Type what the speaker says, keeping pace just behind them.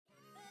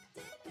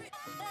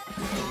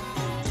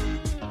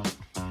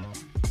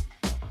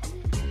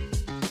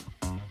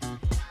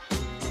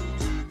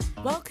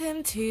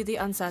Welcome to The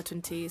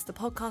Uncertainties, the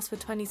podcast for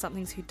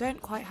 20-somethings who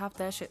don't quite have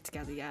their shit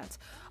together yet.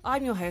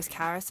 I'm your host,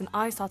 Karis, and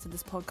I started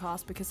this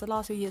podcast because the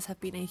last few years have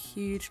been a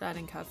huge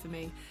learning curve for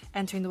me,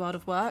 entering the world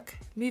of work,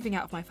 moving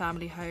out of my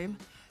family home,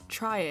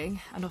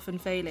 trying, and often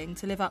failing,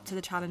 to live up to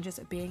the challenges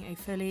of being a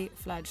fully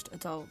fledged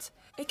adult.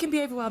 It can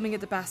be overwhelming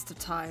at the best of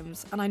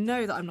times, and I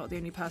know that I'm not the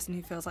only person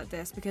who feels like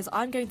this because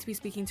I'm going to be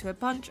speaking to a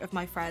bunch of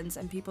my friends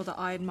and people that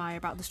I admire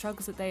about the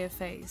struggles that they have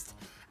faced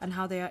and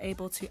how they are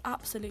able to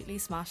absolutely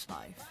smash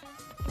life.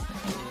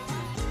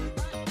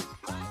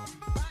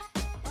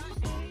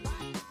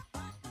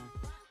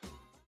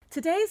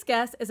 Today's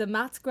guest is a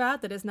maths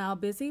grad that is now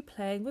busy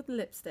playing with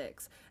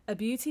lipsticks, a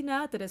beauty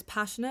nerd that is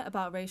passionate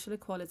about racial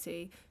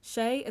equality.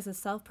 Shei is a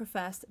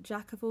self-professed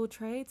jack of all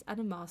trades and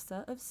a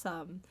master of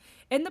some.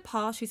 In the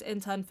past, she's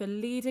interned for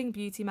leading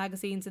beauty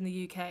magazines in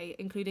the UK,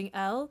 including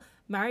Elle,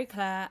 Marie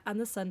Claire, and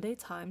the Sunday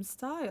Times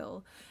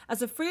Style.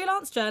 As a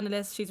freelance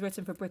journalist, she's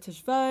written for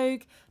British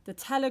Vogue, The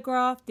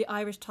Telegraph, the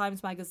Irish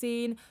Times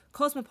Magazine,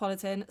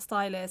 Cosmopolitan,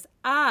 Stylist,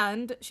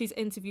 and she's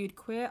interviewed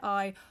Queer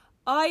Eye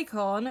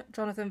icon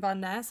Jonathan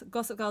Van Ness,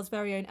 Gossip Girl's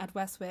very own Ed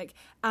Westwick,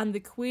 and the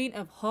queen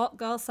of hot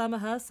girl summer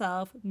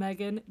herself,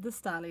 Megan Thee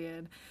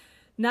Stallion.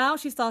 Now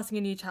she's starting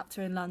a new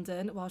chapter in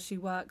London while she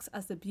works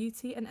as the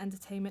beauty and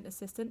entertainment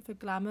assistant for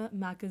Glamour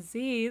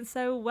magazine.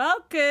 So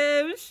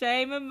welcome,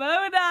 Shei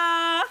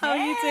Mamona. How are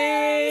you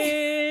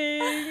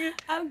doing?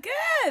 I'm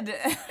good.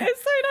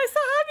 It's so nice to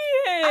have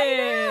you here.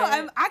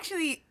 I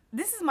know.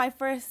 This is my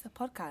first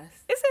podcast.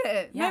 Is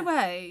it? Yeah. No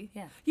way.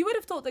 Yeah. You would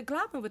have thought that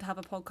Glamour would have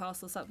a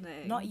podcast or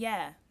something. Not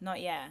yet.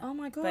 Oh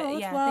my God. But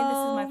yeah, I think this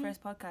is my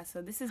first podcast,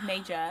 so this is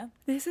major.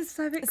 This is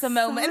so exciting. It's a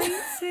moment.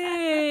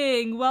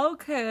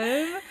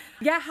 Welcome.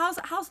 Yeah,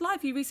 how's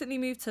life? You recently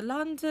moved to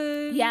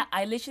London. Yeah,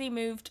 I literally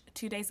moved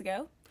 2 days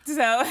ago. So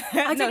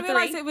I didn't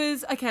realise it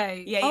was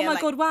okay. Yeah, oh yeah,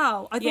 my God,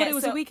 wow. I thought it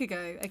was so- a week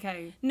ago.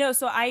 Okay. No,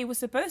 so I was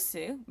supposed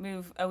to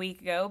move a week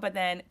ago, but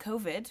then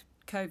COVID.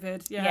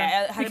 Yeah.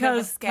 Yeah, I had a bit of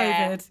a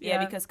scare. COVID.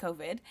 Yeah, because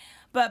COVID.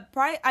 But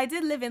I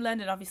did live in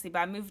London, obviously, but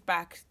I moved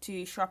back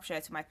to Shropshire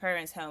to my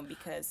parents' home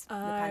because the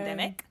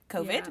pandemic,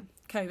 COVID. Yeah.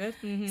 COVID.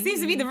 Mm-hmm. Seems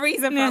to be the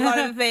reason for a lot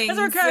of things. There's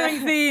a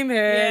recurring theme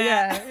here.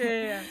 Yeah.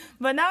 Yeah.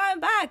 But now I'm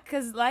back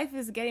because life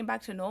is getting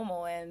back to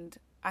normal and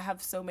I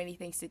have so many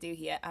things to do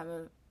here. I'm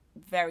a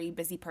very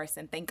busy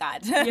person, thank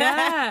God.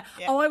 Yeah.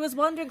 Yeah. Oh, I was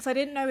wondering because I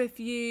didn't know if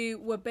you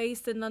were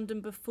based in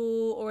London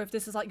before or if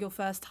this is like your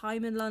first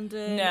time in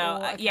London. No,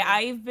 or, okay. yeah,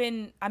 I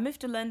moved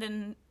to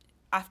London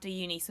after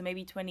uni, so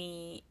maybe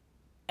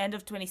end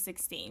of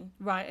 2016.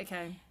 Right,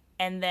 okay.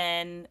 And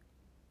then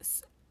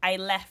I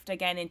left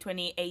again in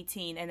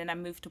 2018 and then I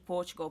moved to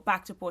Portugal,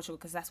 back to Portugal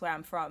because that's where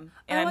I'm from.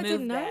 And I moved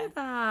didn't know there.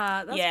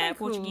 that. That's yeah, very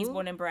cool. Portuguese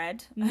born and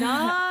bred.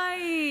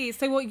 Nice.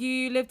 So what,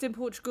 you lived in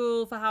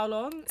Portugal for how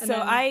long? And So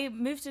then... I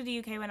moved to the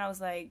UK when I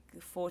was like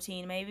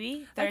 14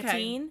 maybe, 13.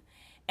 Okay.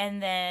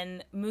 And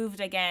then moved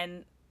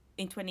again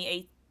in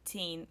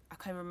 2018. I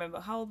can't remember.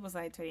 How old was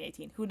I in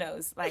 2018? Who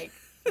knows? Like,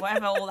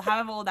 however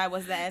old I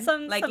was then.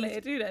 Some like,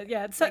 age, you know,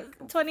 yeah. So,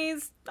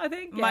 20s, I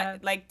think. Yeah.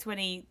 like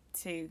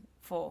 22,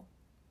 4.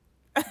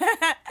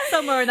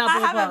 Somewhere in that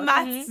ballpark. I have a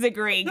maths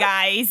degree,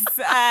 guys.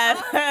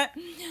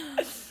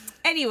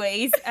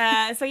 Anyways,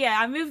 so yeah,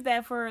 I moved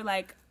there for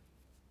like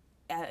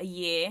a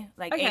year,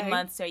 like Okay. 8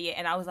 months to a year,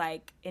 and I was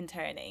like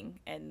interning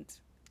and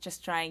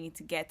just trying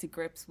to get to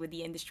grips with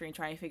the industry and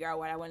trying to figure out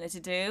what I wanted to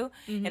do.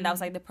 Mm-hmm. And that was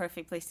like the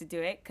perfect place to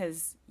do it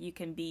because you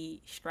can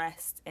be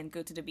stressed and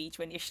go to the beach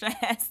when you're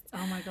stressed.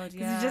 Oh my God,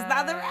 yeah. It's just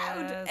down the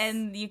road.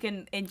 And you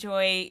can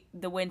enjoy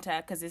the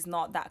winter because it's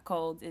not that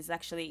cold. It's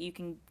actually, you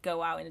can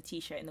go out in a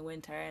t-shirt in the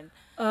winter. And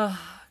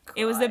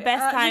it was the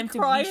best time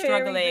to be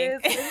struggling.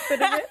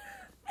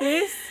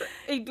 This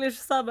English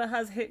summer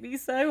has hit me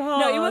so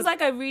hard. No, it was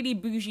like a really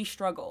bougie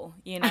struggle,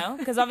 you know?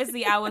 Because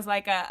obviously I was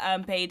like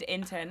a paid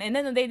intern. And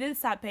then they did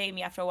start paying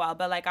me after a while.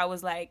 But like I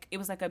was like, it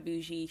was like a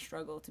bougie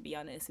struggle, to be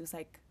honest. It was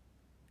like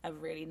a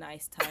really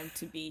nice time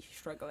to be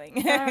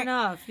struggling. Fair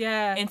enough,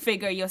 yeah. And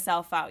figure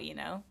yourself out, you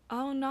know?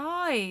 Oh,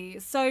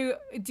 nice. So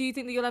do you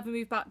think that you'll ever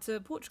move back to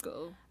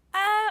Portugal?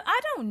 I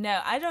don't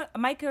know.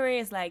 My career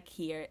is like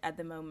here at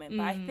the moment.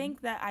 But I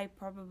think that I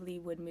probably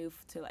would move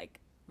to like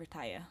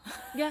retire.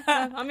 Yeah,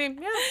 I mean,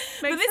 yeah.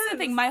 But this is the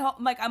thing,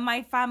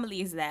 my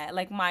family is there.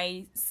 Like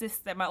my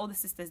older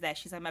sister's there.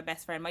 She's like my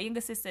best friend. My younger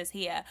sister is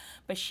here,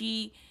 but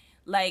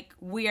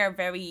we are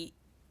very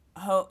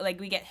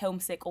we get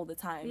homesick all the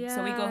time. Yeah.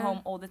 So we go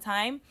home all the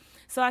time.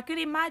 So I could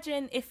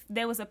imagine if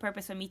there was a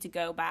purpose for me to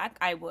go back,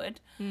 I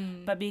would.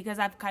 But because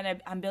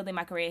I'm building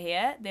my career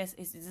here, it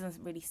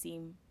doesn't really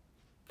seem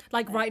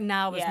like right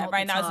now is not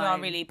right the now it's not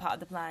time. really part of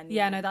the plan.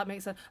 Yeah, no, that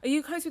makes sense. Are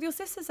you close with your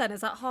sisters then?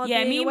 Is that hard? Yeah,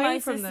 being me and away my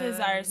from sisters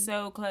them? are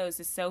so close.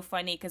 It's so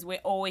funny because we've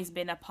always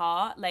been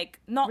apart. Like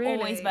not Really?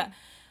 always, but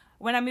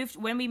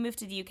when we moved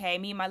to the UK,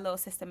 me and my little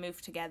sister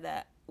moved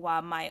together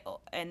while my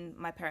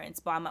parents,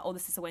 but my older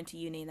sister went to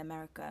uni in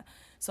America.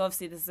 So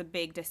obviously there's a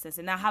big distance.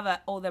 And I have an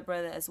older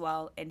brother as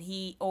well, and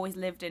he always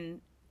lived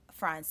in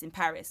France, in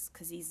Paris,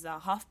 because he's a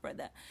half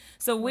brother.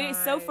 So it's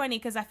so Right. funny,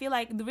 because I feel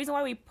like the reason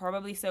why we're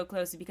probably so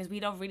close is because we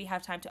don't really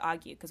have time to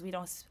argue, because we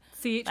don't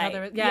See each like,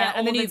 other. yeah, Yeah.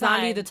 And then all you the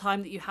value time. the time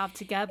that you have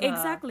together.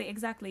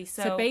 Exactly.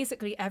 So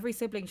basically, every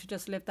sibling should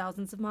just live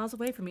thousands of miles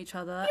away from each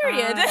other.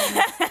 period.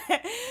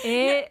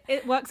 And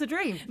it works a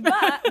dream.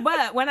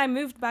 but when I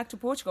moved back to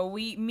Portugal,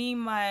 me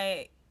and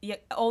my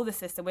older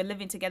sister were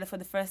living together for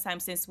the first time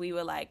since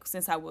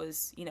I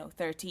was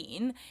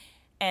 13.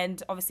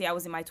 And obviously I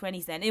was in my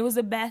 20s then. It was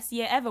the best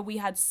year ever. We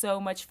had so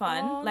much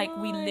fun.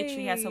 Oh, We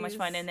literally had so much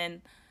fun. nice. And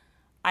then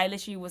I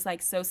literally was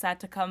like so sad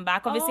to come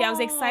back. Obviously I was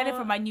excited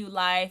for my new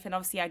life, and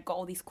obviously I got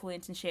all these cool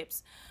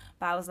internships.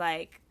 But I was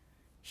like,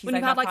 she's When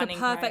like you've had my like a partner in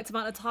perfect crime.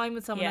 amount of time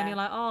with someone, Yeah. and you're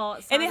like, oh,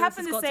 it's And it sad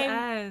happened this the has got same-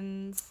 to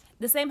end.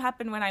 The same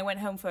happened when I went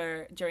home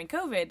during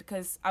COVID,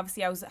 because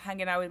obviously I was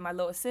hanging out with my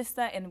little sister,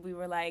 and we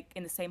were like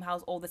in the same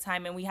house all the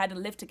time, and we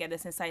hadn't lived together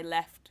since I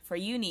left for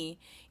uni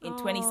in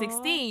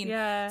 2016.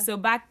 Yeah. So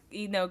back,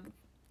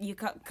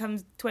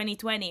 comes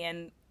 2020,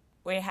 and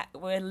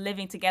we're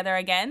living together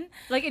again.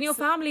 Like in your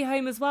family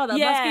home as well. That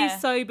Yeah. must be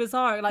so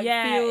bizarre. It, like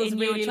feels in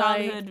really your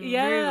childhood like,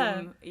 yeah.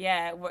 room.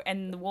 Yeah,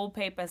 and the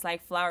wallpaper's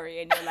like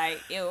flowery, and you're like,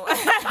 ew.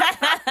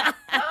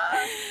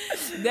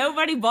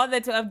 Nobody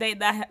bothered to update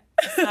that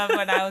stuff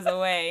when I was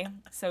away.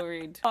 So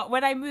rude.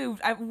 When I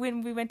moved,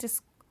 when we went to,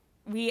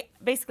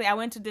 I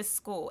went to this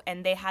school,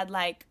 and they had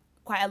like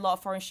quite a lot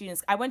of foreign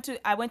students. I went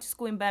to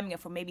school in Birmingham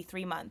for maybe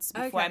 3 months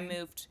before I Okay.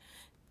 moved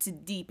to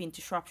deep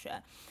into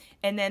Shropshire.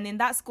 And then in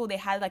that school, they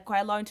had like quite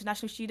a lot of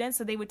international students.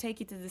 So they would take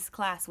you to this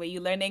class where you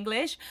learn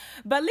English.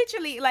 But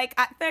literally, like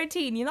at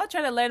 13, you're not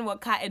trying to learn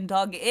what cat and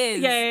dog is.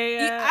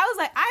 Yeah. I was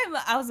like,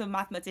 I was a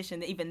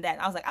mathematician even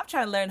then. I was like, I'm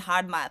trying to learn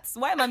hard maths.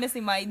 Why am I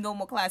missing my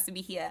normal class to be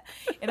here?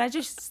 And I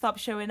just stopped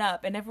showing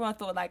up. And everyone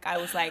thought like I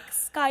was like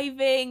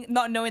skiving,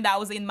 not knowing that I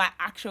was in my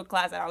actual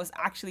class that I was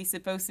actually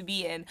supposed to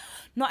be in,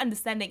 not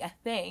understanding a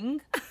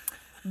thing.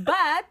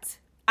 But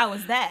I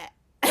was there.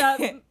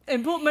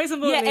 Most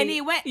importantly, and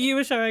it went, you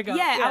were showing up.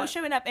 Yeah, I was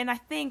showing up, and I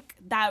think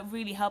that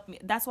really helped me.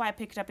 That's why I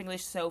picked up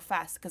English so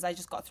fast, because I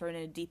just got thrown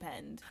in a deep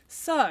end.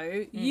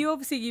 So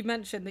you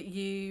mentioned that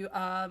you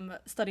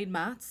studied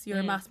maths. You're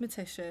a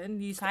mathematician.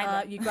 You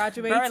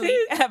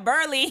graduated.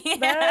 Burly.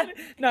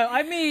 No,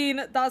 I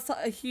mean that's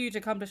a huge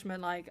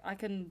accomplishment. Like I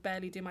can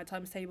barely do my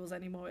times tables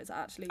anymore. It's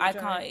actually a I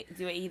joke. can't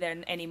do it either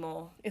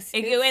anymore.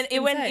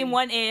 It went in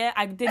one ear.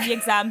 I did the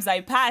exams.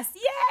 I passed.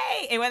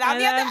 Yay! It went out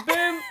And the then other.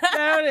 boom,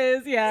 there it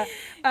is. Yeah.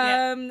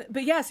 Yeah.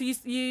 But yeah, so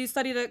you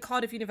studied at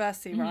Cardiff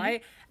University,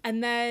 right?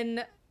 And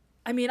then,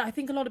 I mean, I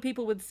think a lot of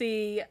people would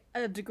see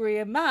a degree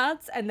in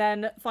maths and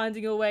then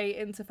finding your way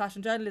into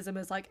fashion journalism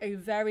as like a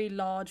very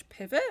large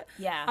pivot.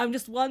 Yeah. I'm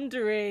just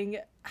wondering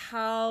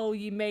how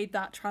you made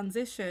that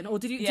transition, or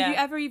did you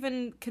ever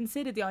even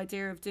consider the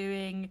idea of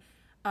doing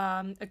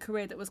a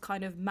career that was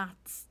kind of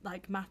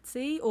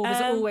mathsy, or was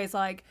it always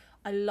like,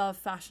 I love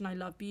fashion, I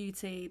love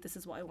beauty, this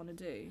is what I want to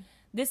do?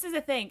 This is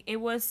the thing. It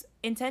was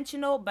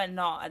intentional, but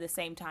not at the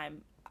same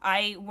time.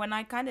 I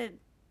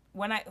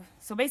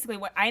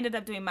ended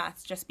up doing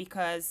maths just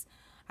because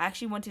I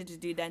actually wanted to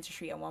do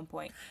dentistry at one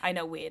point. I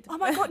know, weird. Oh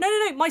my god,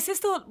 no. My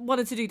sister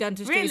wanted to do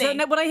dentistry. Really? So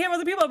when I hear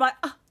other people, I'm like,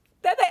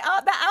 there they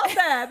are. They're out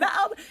there. They're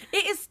out there.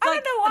 It is I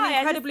like don't know why, an I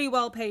incredibly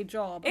well-paid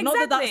job. Not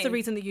that that's the Exactly.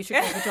 reason that you should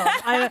get the job.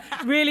 I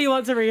really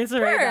want to reiterate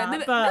Sure, that.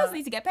 the But girls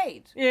need to get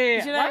paid. yeah.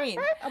 Do you know what I mean?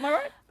 Right? Am I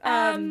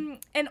right?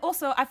 And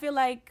also, I feel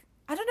like,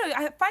 I don't know,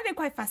 I find it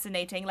quite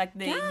fascinating, like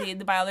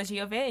the biology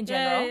of it in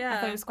general. Yeah. I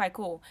thought it was quite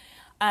cool.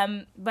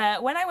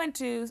 But when I went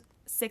to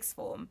sixth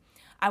form,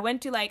 I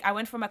went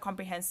from a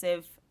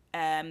comprehensive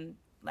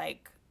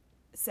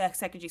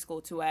secondary school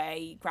to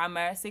a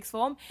grammar sixth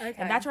form. Okay.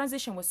 And that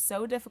transition was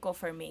so difficult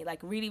for me, like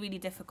really, really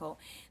difficult.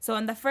 So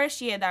in the first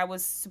year that I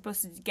was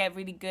supposed to get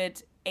really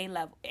good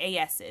A-level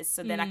ASs,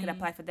 so then I could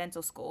apply for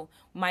dental school,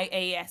 my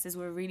ASs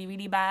were really,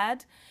 really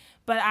bad.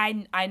 But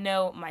I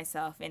know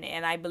myself in it,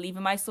 and I believe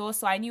in my source,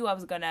 so I knew I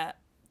was gonna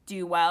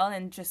do well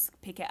and just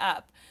pick it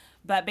up.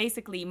 But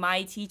basically,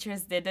 my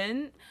teachers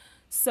didn't,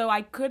 so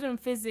I couldn't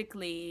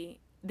physically.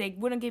 They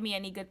wouldn't give me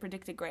any good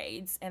predicted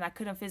grades, and I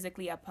couldn't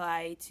physically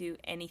apply to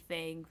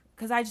anything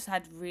because I just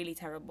had really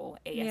terrible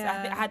AS.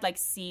 Yeah. I had like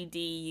C, D,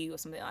 U or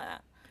something like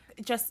that.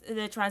 Just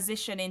the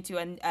transition into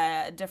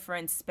a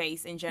different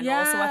space in general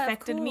also of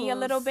affected me a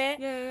little course. bit.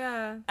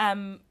 Yeah.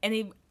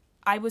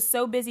 I was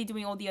so busy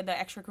doing all the other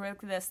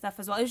extracurricular stuff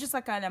as well. It was just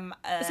like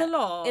It's a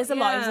lot. It's a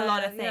lot. It was a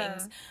lot of Yeah.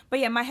 things. But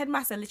yeah, my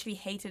headmaster literally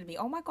hated me.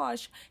 Oh my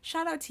gosh!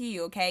 Shout out to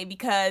you, okay?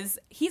 Because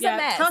he's a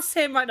mess. Cuss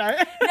him right now.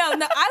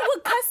 No, I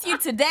will cuss you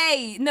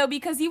today. No,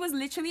 because he was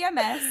literally a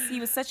mess.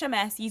 He was such a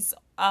mess. He's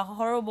a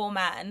horrible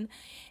man,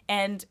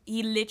 and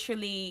he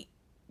literally,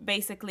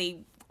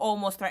 basically,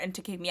 almost threatened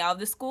to kick me out of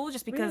the school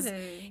just because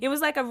Really? it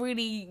was like a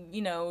really,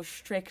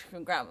 strict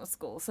grammar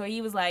school. So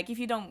he was like, if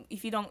you're not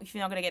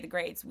gonna get the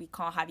grades, we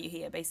can't have you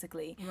here,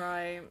 basically.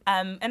 Right.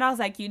 And I was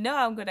like,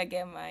 I'm gonna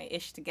get my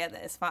ish together.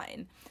 It's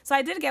fine. So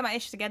I did get my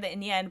ish together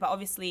in the end, but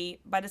obviously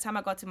by the time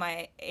I got to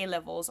my A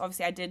levels,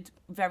 obviously I did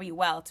very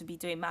well to be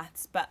doing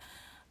maths, but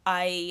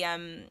I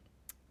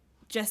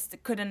just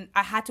couldn't,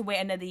 I had to wait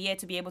another year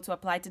to be able to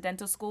apply to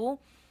dental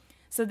school.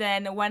 So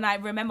then when I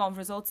remember on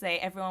results day,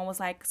 everyone was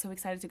like so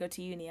excited to go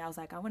to uni. I was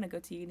like, I want to go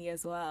to uni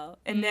as well.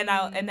 And then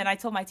I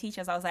told my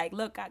teachers, I was like,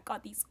 look, I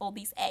got all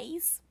these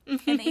A's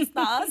and A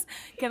stars.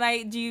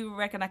 Do you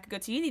reckon I could go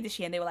to uni this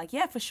year? And they were like,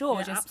 yeah, for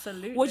sure. Yeah,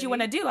 absolutely. What do you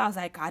want to do? I was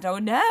like, I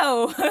don't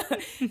know.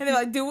 And they were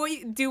like,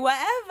 do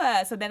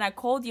whatever. So then I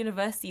called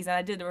universities and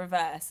I did the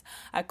reverse.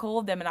 I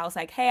called them and I was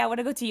like, hey, I want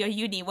to go to your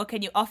uni. What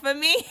can you offer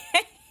me?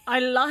 I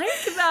like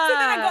that. So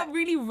then I got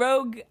really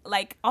rogue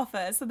like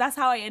offers. So that's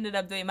how I ended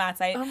up doing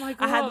maths. Oh my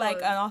God. I had like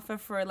an offer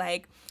for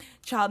like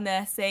child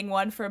nursing,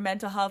 one for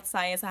mental health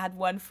science. I had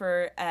one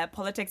for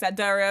politics at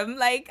Durham.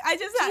 Like I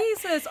just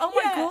Jesus, oh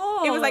my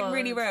God. It was like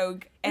really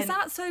rogue. Is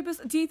that so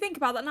do you think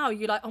about that now?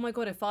 You're like, oh my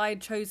God, if I'd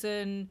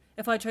chosen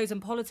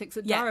politics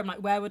at Durham, like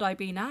where would I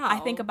be now? I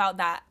think about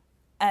that.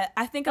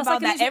 I think that's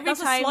about like that every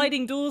time. That's a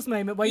sliding doors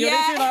moment where you're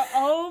literally like,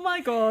 oh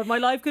my God, my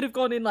life could have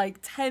gone in like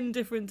 10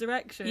 different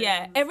directions.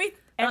 Yeah, every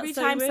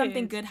time so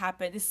something good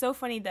happens, it's so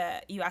funny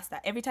that you asked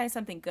that. Every time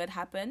something good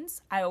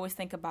happens, I always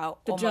think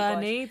about the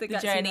journey,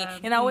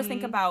 and I always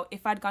think about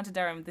if I'd gone to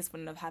Durham, this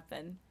wouldn't have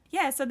happened.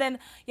 Yeah, so then,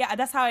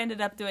 that's how I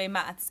ended up doing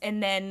maths.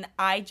 And then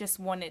I just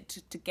wanted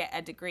to get a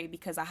degree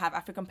because I have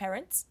African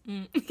parents.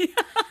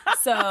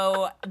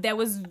 So there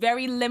was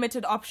very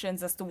limited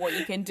options as to what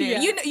you can do.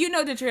 Yeah. You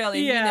know the drill.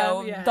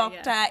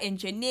 Doctor,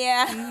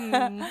 engineer,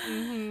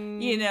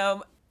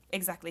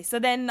 exactly. So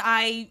then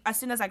as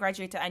soon as I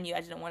graduated, I knew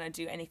I didn't want to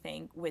do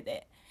anything with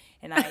it.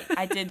 And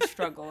I did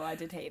struggle. I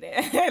did hate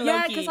it.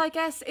 Yeah, because I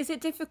guess, is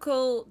it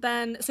difficult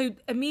then? So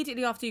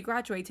immediately after you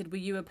graduated, were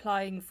you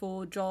applying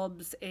for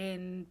jobs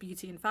in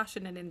beauty and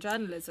fashion and in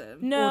journalism?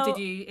 No. Or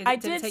did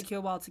it take you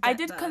a while to get I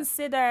did there?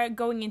 consider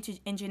going into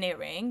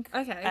engineering.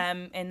 Okay.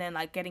 And then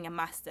like getting a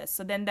master's.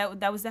 So then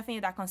that was definitely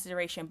that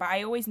consideration. But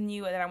I always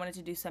knew that I wanted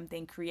to do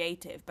something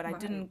creative. But I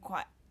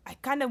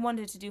kind of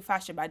wanted to do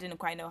fashion, but I didn't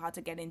quite know how to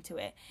get into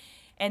it.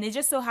 And it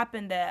just so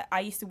happened that I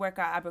used to work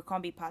at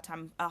Abercrombie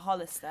part-time at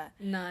Hollister.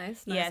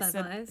 Nice. nice.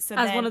 So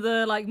as one of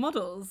the like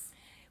models.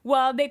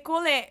 Well, they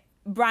call it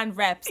brand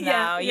reps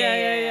now.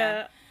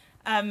 Yeah.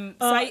 At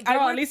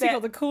least you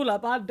got the call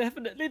up. I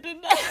definitely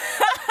didn't.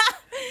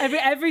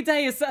 Every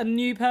day a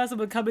new person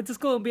would come into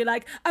school and be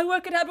like, I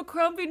work at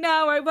Abercrombie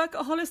now, or I work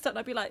at Hollister, and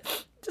I'd be like,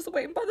 just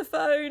waiting by the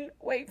phone,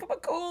 waiting for my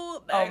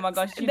call. Oh my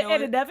gosh, and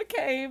it never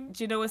came.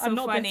 Do you know what's so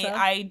funny?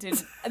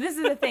 This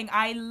is the thing.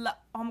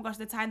 Oh my gosh,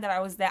 the time that I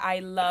was there,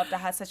 I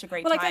had such a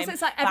great time. Well, I guess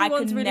it's like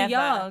everyone's really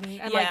young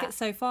and like it's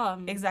so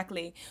fun.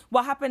 Exactly.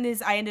 What happened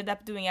is I ended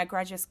up doing a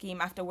graduate scheme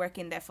after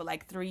working there for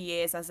like 3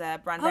 years as a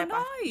brand rep.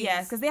 Nice.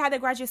 Yeah, because they had a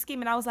graduate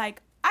scheme and I was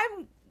like,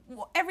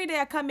 every day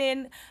I come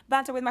in,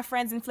 banter with my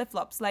friends in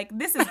flip-flops. Like,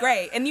 this is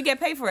great. And you get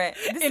paid for it.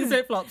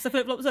 Flip-flops. So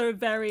flip-flops are a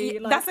very...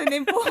 that's an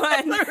important...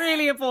 that's a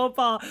really important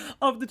part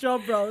of the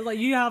job role. Like,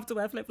 you have to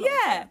wear flip-flops.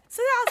 Yeah.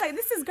 So I was like,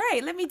 this is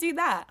great. Let me do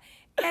that.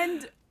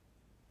 And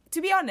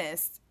to be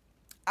honest,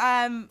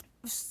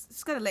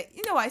 just gonna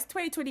you know what? It's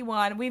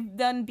 2021. We've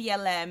done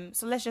BLM.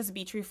 So let's just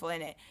be truthful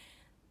in it.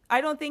 I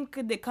don't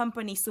think the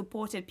company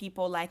supported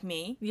people like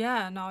me.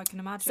 Yeah, no, I can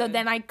imagine. So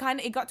then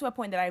it got to a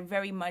point that I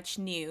very much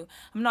knew.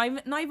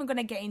 I'm not even going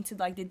to get into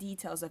like the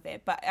details of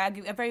it, but I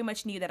very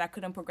much knew that I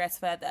couldn't progress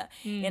further.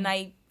 And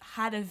I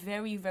had a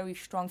very, very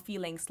strong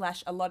feeling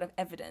 / a lot of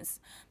evidence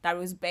that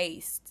was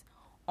based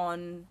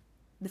on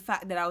the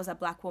fact that I was a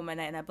black woman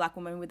and a black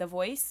woman with a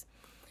voice.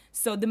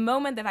 So the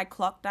moment that I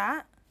clocked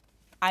that,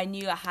 I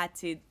knew I had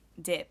to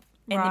dip.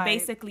 And then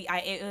basically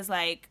it was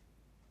like,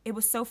 it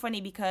was so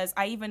funny because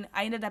I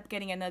ended up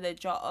getting another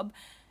job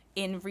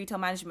in retail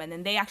management,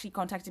 and they actually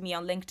contacted me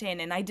on LinkedIn,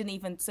 and I didn't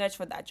even search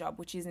for that job,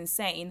 which is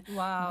insane.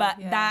 Wow. But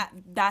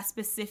that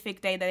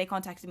specific day that they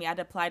contacted me, I'd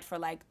applied for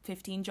like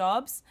 15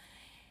 jobs.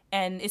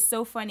 And it's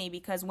so funny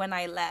because when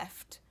I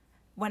left,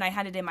 when I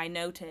handed in my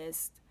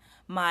notice,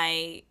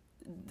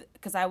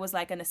 because I was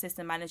like an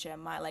assistant manager,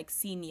 my like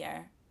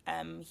senior,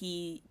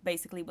 he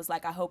basically was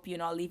like, I hope you're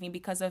not leaving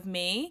because of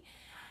me.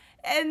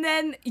 And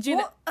then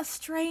what a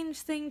strange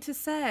thing to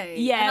say.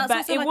 Yeah,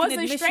 but it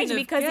wasn't strange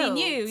because guilt.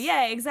 He knew.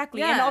 Yeah,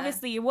 exactly. Yeah. And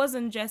obviously it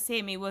wasn't just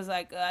him. It was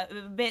like a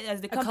bit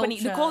as the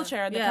company, the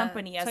culture of the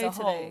company as a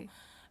whole.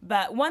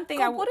 But one thing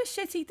what a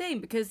shitty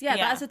thing, because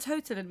that's a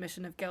total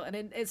admission of guilt,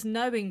 and it's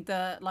knowing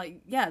that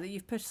that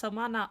you've pushed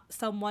someone out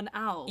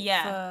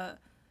for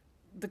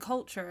the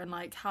culture and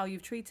like how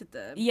you've treated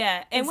them.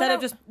 Yeah, and instead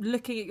of just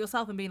looking at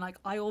yourself and being like,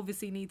 I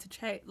obviously need to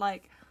change.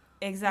 Like.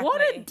 Exactly. What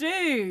a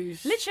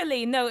douche.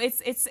 Literally, no,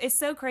 it's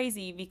so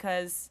crazy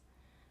because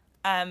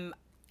I'm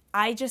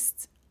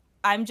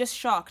just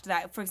shocked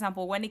that, for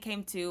example, when it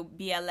came to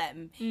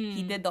BLM,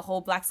 he did the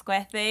whole black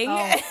square thing.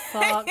 Oh,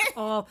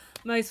 fuck.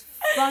 Most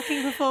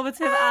fucking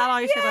performative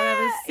allyship I've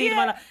ever seen in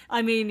my life.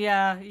 I mean,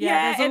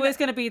 there's always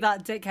going to be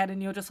that dickhead,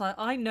 and you're just like,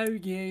 I know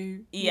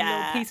you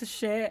little piece of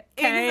shit.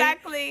 Okay?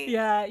 Exactly.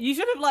 Yeah, you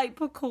should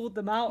have called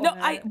them out. No,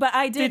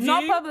 I did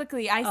not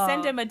publicly. I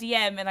sent him a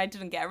DM and I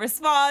didn't get a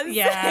response.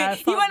 Yeah,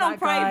 he went on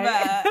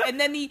private, and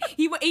then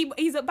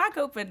he's back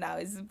open now.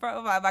 His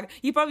profile back.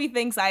 He probably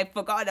thinks I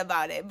forgot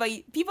about it, but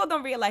people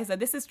don't realize that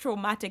this is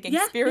traumatic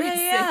Yeah,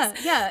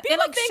 experiences. It People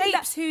like think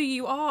shapes who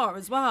you are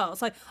as well.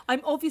 It's like,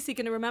 I'm obviously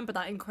going to remember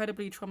that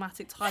incredibly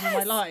traumatic time in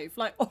my life.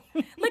 Like,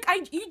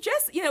 like you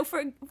just,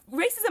 for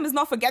racism is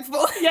not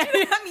forgetful. Yeah.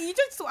 You know what I mean? You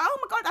just, oh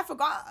my God, I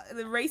forgot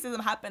the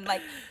racism happened.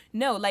 Like,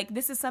 no, like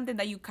this is something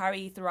that you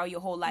carry throughout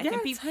your whole life. Yeah,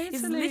 And people,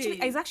 totally.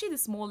 it's actually the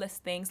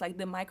smallest things, like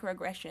the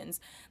microaggressions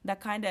that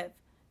kind of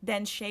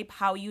then shape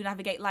how you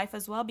navigate life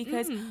as well.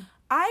 Because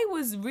I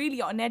was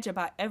really on edge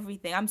about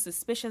everything. I'm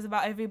suspicious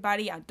about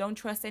everybody. I don't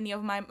trust any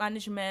of my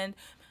management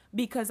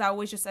because I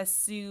always just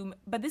assume,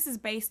 but this is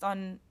based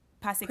on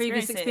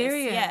previous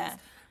experience. Yeah.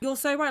 You're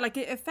so right. Like,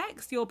 it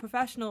affects your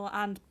professional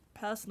and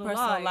personal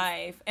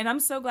life. And I'm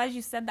so glad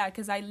you said that,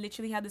 because I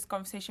literally had this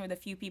conversation with a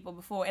few people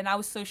before, and I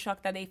was so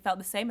shocked that they felt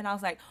the same. And I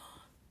was like,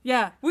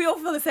 yeah, we all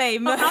feel the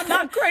same. I'm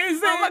not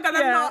crazy. Oh my God,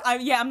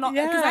 I'm not.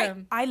 Because Yeah.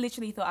 I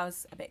literally thought I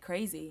was a bit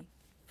crazy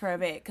for a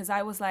bit, because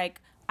I was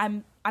like,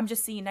 I'm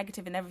just seeing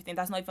negative in everything.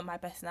 That's not even my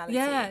personality.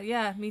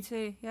 Yeah, me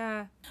too.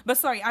 Yeah. But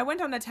sorry, I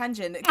went on a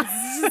tangent because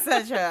this is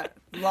such a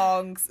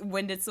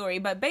long-winded story.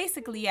 But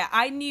basically, yeah,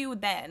 I knew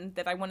then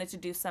that I wanted to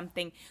do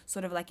something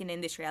sort of like in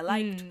industry. I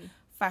liked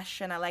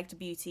fashion, I liked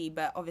beauty,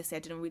 but obviously I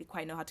didn't really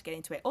quite know how to get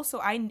into it. Also,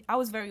 I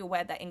was very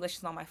aware that English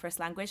is not my first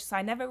language, so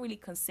I never really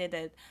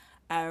considered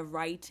a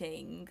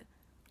writing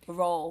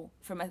role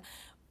for my...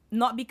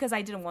 Not because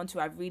I didn't want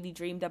to, I really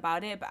dreamed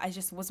about it, but I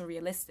just wasn't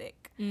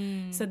realistic.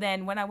 So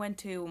then when I went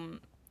to...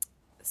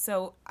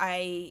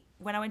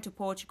 when I went to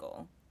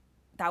Portugal,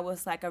 that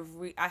was like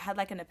I had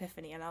like an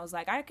epiphany, and I was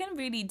like, I can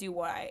really do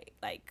what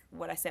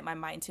I set my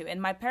mind to. And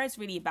my parents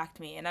really backed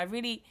me, and I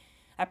really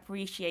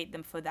appreciate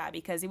them for that,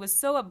 because it was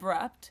so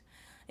abrupt.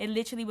 It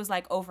literally was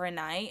like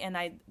overnight, and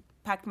I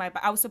packed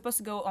I was supposed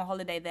to go on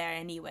holiday there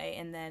anyway,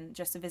 and then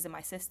just to visit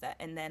my sister.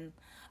 And then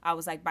I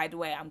was like, by the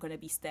way, I'm going to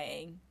be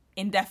staying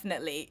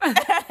indefinitely.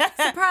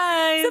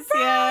 Surprise.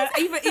 Yeah.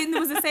 Even it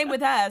was the same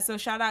with her, so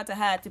shout out to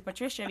her, to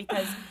Patricia,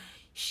 because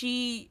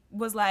she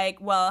was like,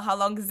 well, how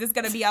long is this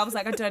gonna be? I was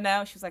like, I don't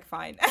know. She was like,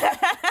 fine.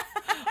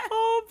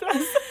 Oh, bless.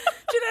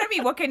 Do you know what I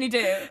mean? What can you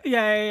do?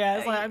 Yeah.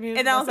 It's like, I mean,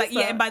 and I was like,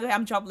 yeah, and by the way,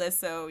 I'm jobless,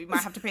 so you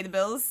might have to pay the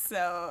bills.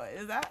 So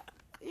is that...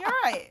 You're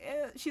right.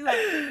 She's like,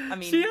 I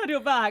mean, she had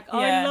your back. Yeah.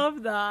 I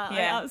love that.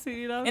 Yeah. I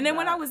absolutely love that. And then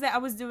when I was there, I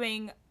was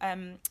doing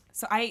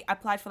so I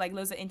applied for like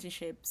loads of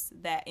internships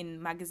there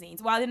in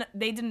magazines. Well,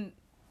 they didn't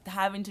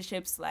have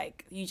internships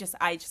like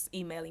I just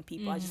emailing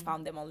people. I just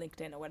found them on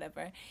LinkedIn or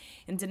whatever,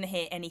 and didn't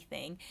hear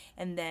anything.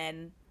 And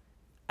then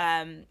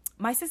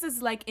my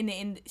sister's like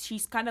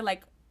she's kind of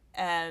like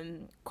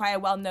quite a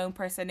well-known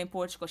person in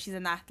Portugal. She's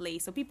an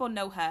athlete, so people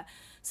know her.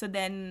 So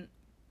then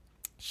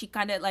she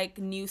kind of like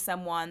knew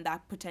someone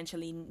that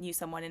potentially knew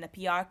someone in a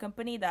PR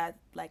company that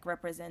like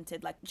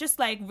represented like just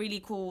like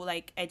really cool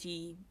like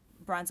edgy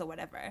brands or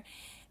whatever.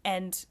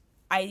 And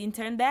I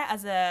interned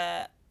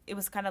there it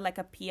was kind of like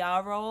a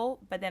PR role,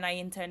 but then I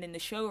interned in the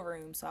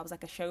showroom, so I was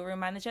like a showroom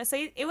manager. So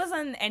it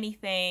wasn't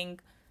anything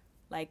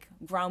like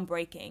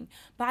groundbreaking,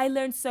 but I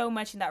learned so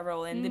much in that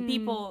role, and the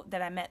people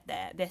that I met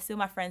there, they're still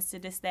my friends to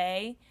this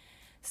day.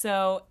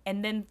 So,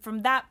 and then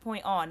from that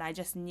point on, I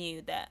just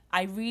knew that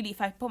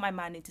if I put my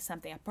mind into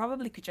something, I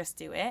probably could just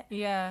do it.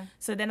 Yeah.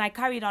 So then I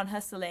carried on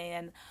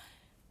hustling,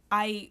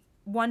 and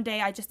one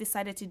day I just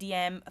decided to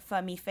DM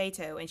Femi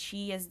Feito, and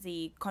she is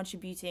the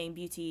contributing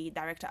beauty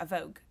director at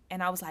Vogue.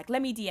 And I was like,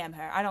 let me DM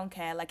her. I don't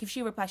care. Like, if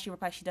she replies, she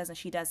replies. She doesn't,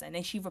 she doesn't.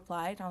 And she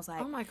replied. And I was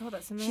like, oh my God,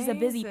 that's amazing. She's a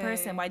busy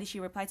person. Why did she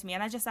reply to me?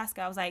 And I just asked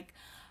her, I was like,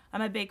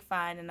 I'm a big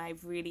fan, and I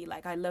really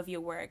I love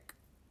your work.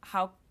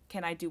 How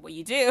can I do what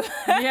you do?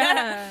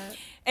 Yeah.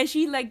 And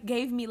she like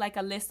gave me like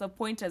a list of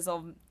pointers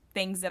of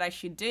things that I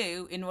should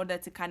do in order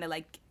to kind of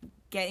like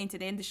get into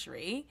the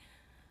industry.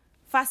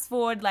 Fast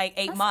forward like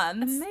 8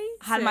 months,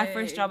 had my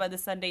first job at the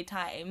Sunday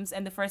Times,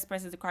 and the first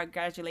person to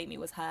congratulate me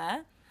was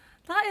her.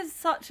 That is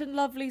such a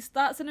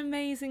that's an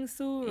amazing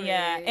story.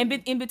 Yeah. And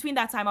in between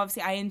that time,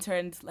 obviously I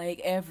interned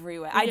like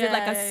everywhere. I did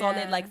like a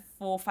solid like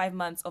 4 or 5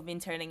 months of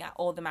interning at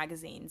all the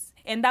magazines.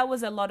 And that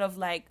was a lot of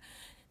like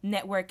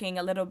networking,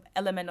 a little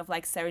element of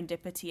like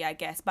serendipity, I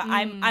guess. But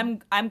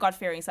I'm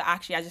God-fearing, so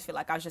actually I just feel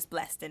like I was just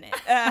blessed in it.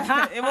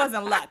 It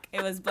wasn't luck,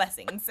 it was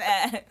blessings.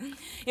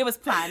 It was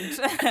planned.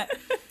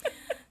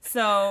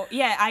 So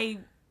yeah,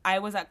 I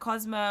was at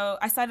Cosmo.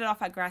 I started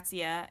off at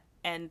Grazia,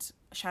 and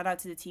shout out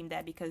to the team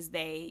there, because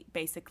they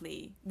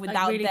basically,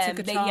 without really them,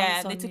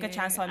 they took a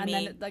chance on me. And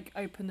then it like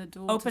opened the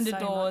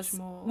doors. Much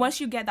more. Once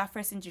you get that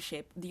first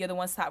internship, the other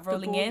ones start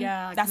rolling in.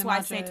 Yeah, that's why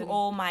I say to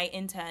all my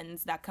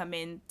interns that come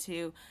in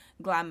to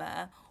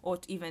Glamour or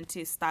even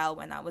to Style,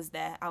 when I was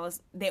there,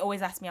 they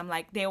always ask me, I'm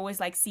like, they always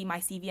like see my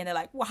CV and they're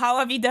like, well, how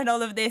have you done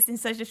all of this in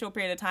such a short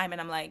period of time?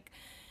 And I'm like,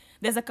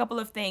 there's a couple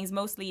of things.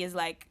 Mostly is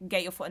like,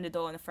 get your foot in the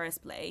door in the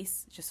first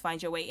place. Just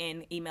find your way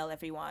in, email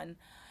everyone.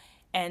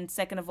 And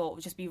second of all,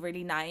 just be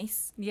really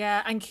nice.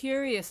 Yeah, and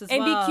curious as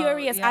well. And be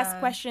curious, yeah. Ask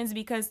questions,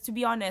 because to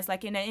be honest,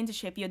 like in an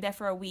internship, you're there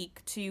for a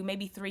week to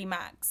maybe 3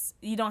 max.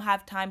 You don't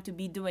have time to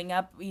be doing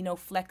up,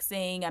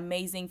 flexing,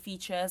 amazing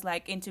features,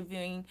 like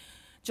interviewing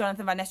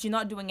Jonathan Van Ness. You're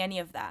not doing any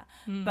of that.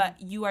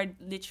 But you are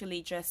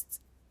literally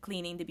just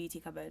cleaning the beauty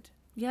cupboard.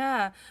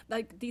 Yeah,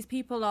 like these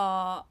people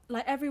are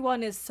like,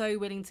 everyone is so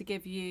willing to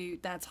give you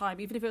their time,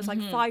 even if it was like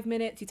 5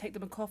 minutes. You take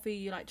them a coffee,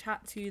 you like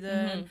chat to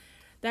them.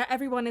 There,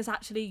 everyone is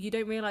actually, you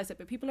don't realize it,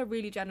 but people are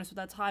really generous with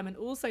their time, and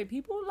also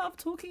people love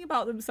talking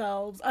about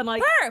themselves and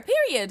like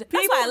period.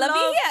 That's why I love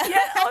you here.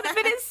 Yeah, oh,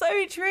 but it's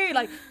so true.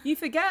 Like, you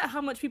forget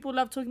how much people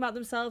love talking about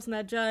themselves and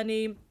their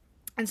journey.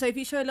 And so if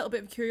you show a little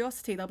bit of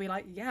curiosity, they'll be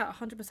like, yeah,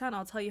 100%,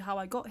 I'll tell you how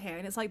I got here.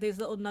 And it's like those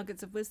little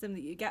nuggets of wisdom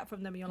that you get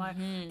from them. And you're like,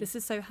 this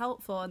is so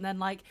helpful. And then,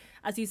 like,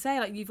 as you say,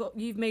 like,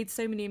 you've made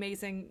so many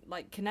amazing,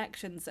 like,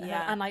 connections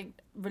and, like,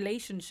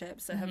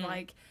 relationships that have,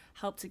 like,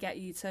 helped to get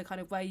you to kind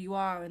of where you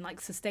are, and,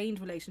 like, sustained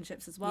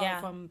relationships as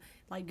well from,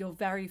 like, your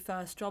very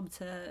first job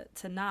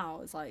to now.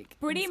 It's, like,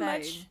 pretty insane.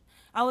 much.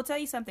 I will tell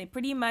you something.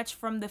 Pretty much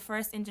from the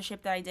first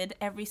internship that I did,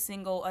 every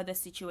single other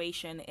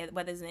situation,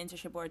 whether it's an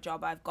internship or a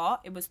job I've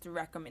got, it was through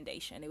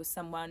recommendation. It was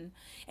someone,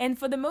 and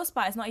for the most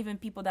part, it's not even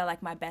people that are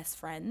like my best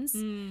friends.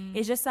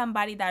 It's just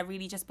somebody that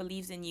really just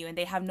believes in you, and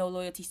they have no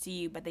loyalties to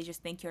you, but they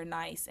just think you're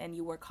nice and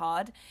you work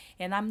hard.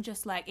 And I'm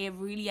just like, it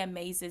really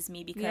amazes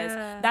me, because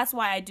that's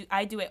why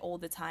I do it all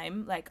the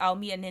time. Like, I'll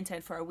meet an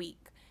intern for a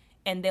week,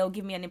 and they'll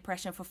give me an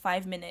impression for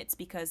 5 minutes,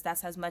 because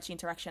that's as much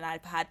interaction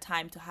I've had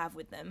time to have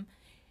with them.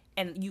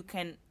 And you're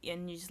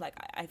just like,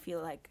 I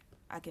feel like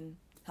I can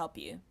help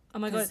you. Oh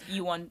my God.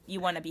 You want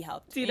to be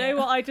helped. Do you know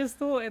what I just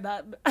thought in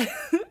that,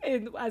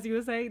 as you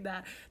were saying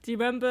that? Do you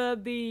remember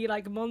the,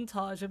 like,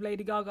 montage of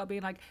Lady Gaga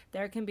being like,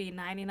 there can be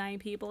 99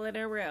 people in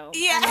a room.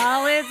 Yeah. And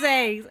all it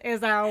takes is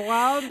that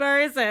one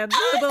person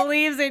who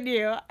believes in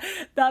you.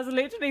 That's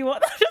literally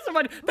what that just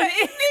reminded me. But it's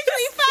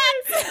literally facts.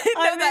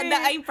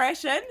 That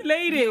impression.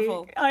 Lady.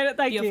 Beautiful.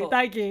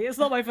 Thank you. It's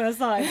not my first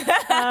time.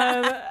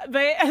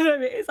 But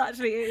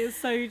it is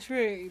so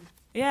true.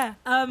 Yeah.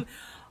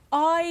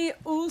 I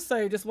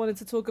also just wanted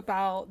to talk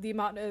about the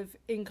amount of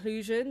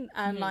inclusion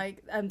and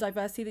like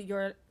diversity that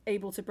you're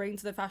able to bring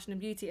to the fashion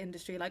and beauty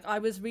industry. Like, I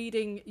was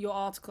reading your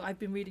article. I've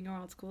been reading your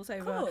articles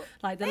over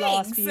like the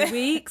last few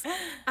weeks,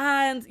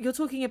 and you're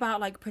talking about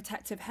like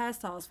protective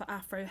hairstyles for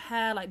afro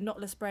hair, like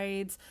knotless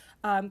braids,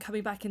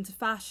 coming back into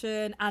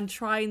fashion, and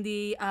trying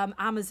the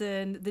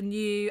the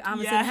new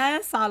Amazon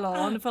hair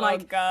salon for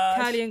like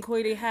curly and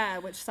coily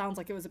hair, which sounds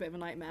like it was a bit of a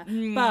nightmare.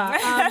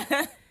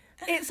 But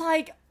it's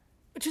like,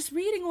 just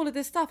reading all of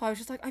this stuff, I was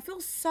just like, I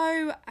feel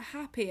so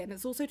happy. And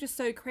it's also just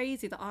so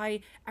crazy that I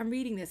am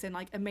reading this in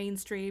like a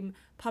mainstream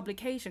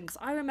publication, because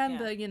I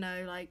remember you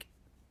know, like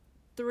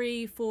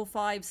 3, 4,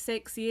 5,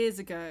 6 years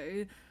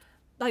ago,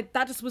 like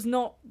that just was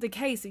not the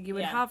case, that you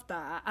would have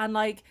that. And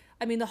like,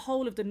 I mean, the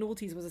whole of the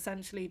noughties was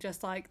essentially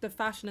just like, the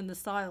fashion and the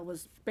style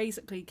was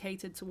basically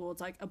catered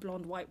towards like a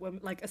blonde white woman,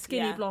 like a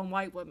skinny blonde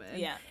white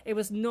woman. It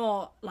was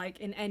not like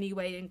in any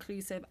way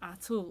inclusive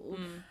at all.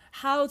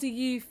 How do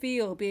you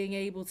feel being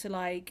able to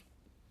like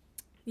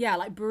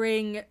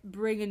bring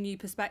a new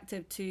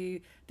perspective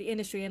to the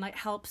industry and like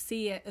help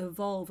see it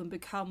evolve and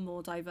become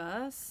more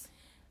diverse?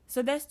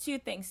 So there's two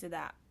things to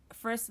that.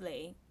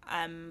 Firstly,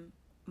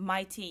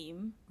 my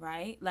team,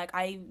 right? Like,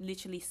 I'm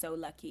literally so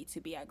lucky to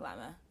be at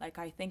Glamour. Like,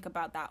 I think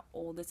about that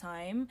all the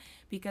time,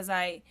 because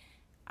I've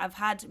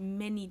had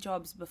many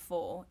jobs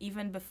before,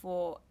 even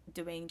before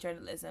doing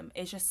journalism.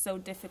 It's just so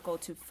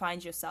difficult to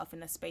find yourself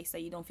in a space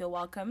that you don't feel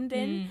welcomed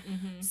in.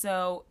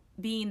 So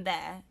being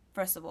there,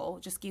 first of all,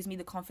 just gives me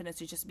the confidence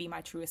to just be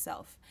my truest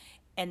self.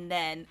 And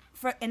then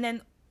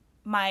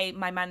my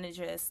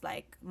managers,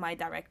 like my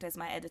directors,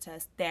 my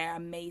editors, they're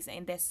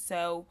amazing.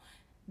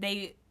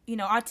 You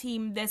know, our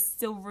team, there's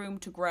still room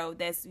to grow.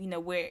 There's, you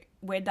know,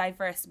 we're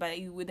diverse, but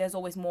there's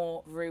always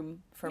more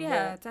room for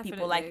more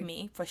people like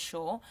me, for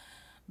sure.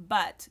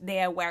 But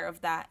they're aware of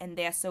that, and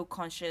they're so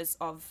conscious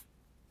of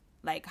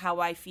like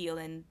how I feel,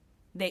 and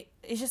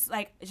it's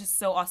just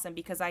so awesome,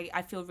 because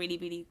I feel really,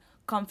 really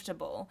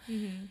comfortable.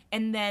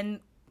 And then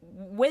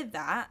with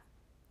that,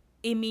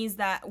 it means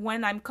that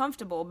when I'm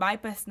comfortable, my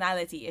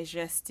personality is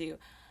just to,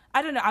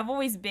 I don't know, I've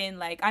always been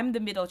like, I'm the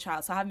middle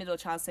child, so I have middle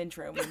child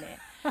syndrome in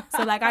it.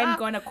 So like, I'm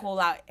going to call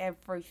out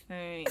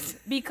everything,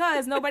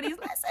 because nobody's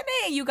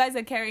listening. You guys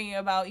are caring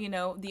about, you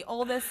know, the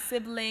oldest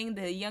sibling,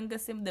 the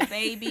youngest sibling, the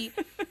baby.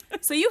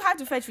 So you have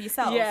to fetch for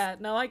yourself. Yeah,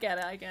 no, I get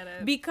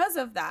it. Because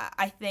of that,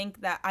 I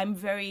think that I'm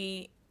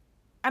very,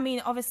 I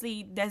mean,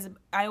 obviously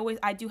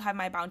I do have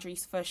my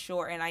boundaries for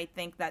sure. And I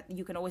think that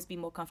you can always be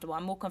more comfortable.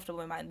 I'm more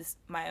comfortable in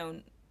my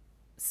own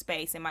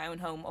space, in my own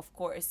home, of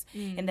course.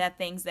 And there are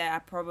things that I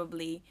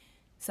probably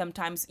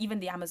sometimes, even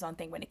the Amazon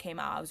thing, when it came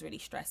out, I was really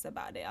stressed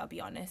about it, I'll be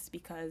honest,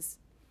 because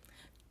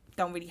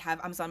don't really have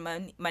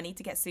Amazon money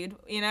to get sued.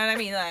 You know what I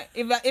mean? Like,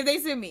 if they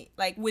sue me,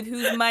 like, with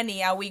whose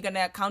money are we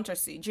gonna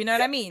countersue? Do you know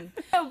what I mean?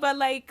 But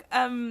like,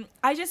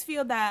 I just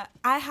feel that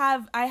I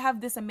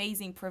have this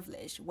amazing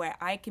privilege where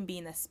I can be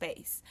in a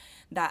space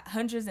that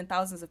hundreds and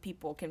thousands of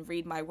people can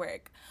read my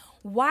work.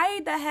 Why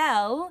the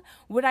hell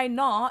would I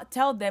not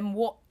tell them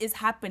what is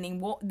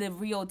happening, what the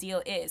real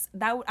deal is?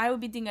 I would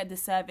be doing a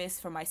disservice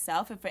for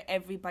myself and for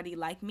everybody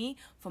like me,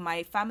 for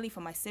my family,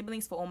 for my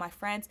siblings, for all my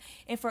friends,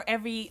 and for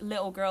every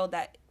little girl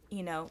that,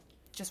 you know,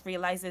 just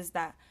realizes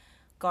that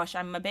gosh,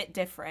 I'm a bit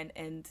different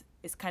and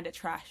it's kind of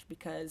trash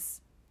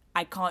because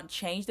I can't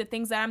change the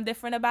things that I'm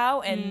different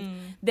about,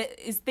 and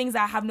it's things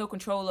that I have no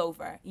control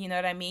over. You know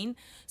what I mean?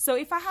 So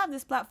if I have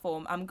this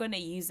platform, I'm going to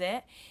use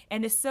it.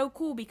 And it's so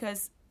cool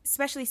because,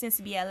 especially since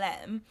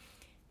BLM,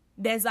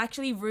 there's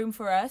actually room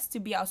for us to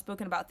be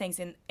outspoken about things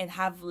and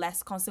have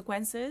less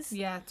consequences.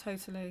 Yeah,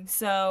 totally.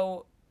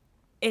 So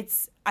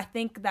I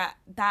think that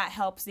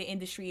helps the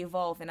industry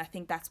evolve. And I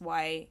think that's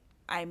why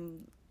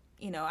I'm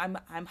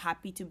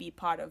happy to be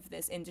part of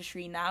this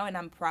industry now, and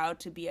I'm proud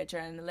to be a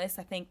journalist.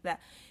 I think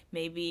that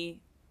maybe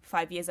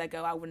 5 years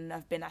ago I wouldn't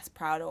have been as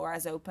proud or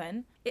as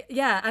open.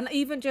 Yeah, and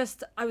even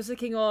just I was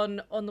looking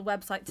on the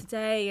website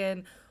today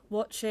and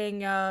watching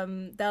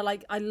they're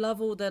like, I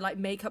love all the like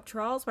makeup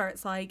trials where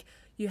it's like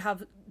you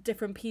have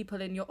different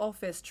people in your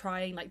office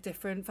trying like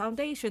different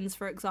foundations,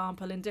 for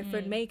example, and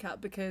different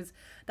makeup, because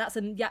that's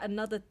yet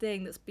another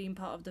thing that's been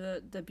part of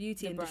the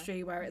beauty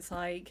industry where it's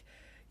like,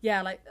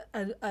 yeah, like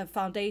a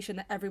foundation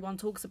that everyone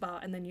talks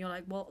about, and then you're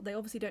like, well, they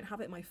obviously don't have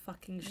it in my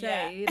fucking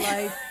shade.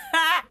 Yeah. Like,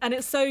 and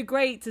it's so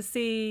great to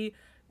see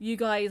you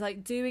guys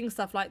like doing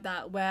stuff like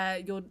that where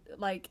you're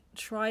like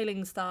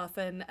trialing stuff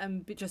and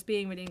just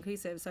being really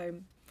inclusive.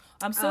 So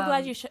I'm so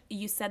glad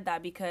you said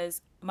that,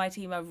 because my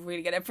team are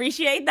really gonna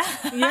appreciate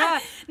that. Yeah.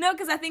 No,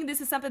 because I think this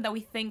is something that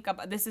we think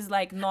about. This is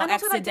like not and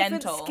also,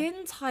 accidental. like, different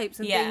skin types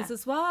and things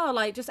as well.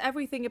 Like just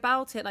everything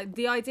about it. Like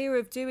the idea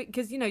of doing,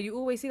 because you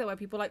always see that where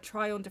people like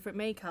try on different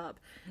makeup,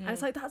 and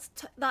it's like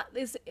that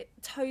is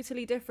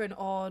totally different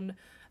on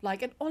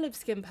like an olive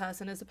skin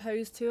person as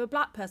opposed to a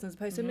black person, as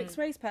opposed to a mixed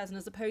race person,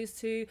 as opposed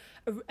to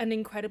an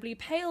incredibly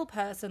pale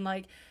person.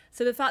 Like,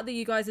 so the fact that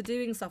you guys are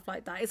doing stuff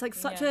like that, it's like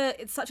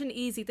it's such an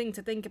easy thing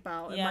to think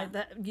about, and like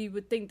that you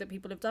would think that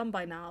people have done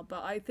by now.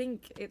 But I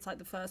think it's like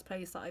the first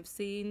place that I've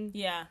seen.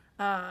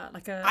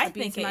 Like I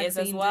think it is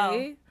as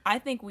well. I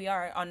think we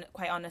are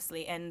quite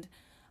honestly, and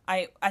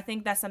I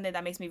think that's something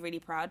that makes me really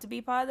proud to be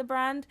part of the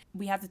brand.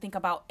 We have to think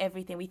about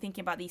everything. We think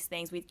about these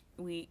things.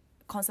 We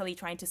constantly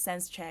trying to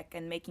sense check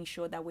and making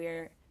sure that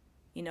we're,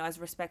 as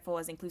respectful,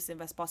 as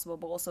inclusive as possible,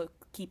 but also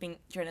keeping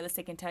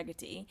journalistic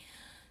integrity.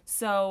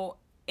 So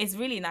it's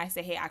really nice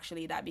to hear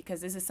actually that,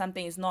 because this is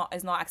something is not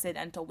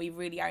accidental. We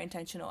really are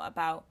intentional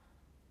about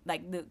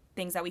like the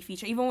things that we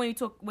feature. Even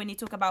when you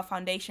talk about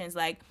foundations,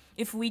 like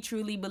if we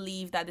truly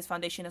believe that this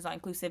foundation is not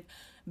inclusive,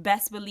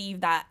 best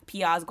believe that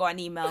PR's got an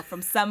email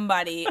from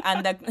somebody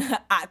and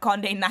at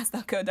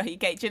condenast.co.uk.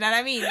 Do you know what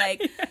I mean?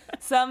 Like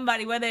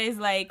somebody, whether it's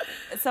like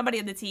somebody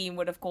on the team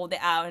would have called it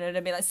out and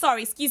it'd be like,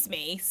 sorry, excuse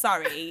me,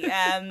 sorry.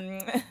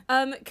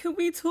 Can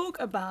we talk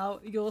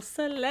about your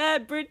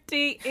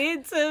celebrity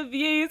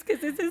interviews?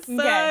 Because this is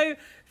so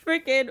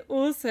freaking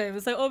awesome.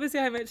 So obviously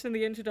I mentioned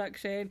in the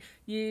introduction,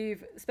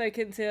 you've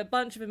spoken to a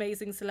bunch of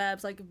amazing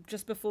celebs. Like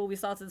just before we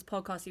started this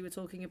podcast, you were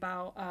talking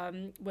about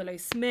Willow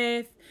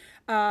Smith.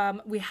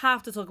 We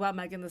have to talk about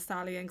Megan Thee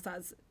Stallion because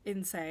that's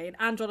insane,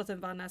 and Jonathan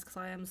Van Ness, because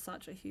I am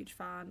such a huge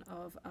fan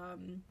of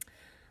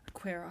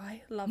Queer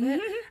Eye. Love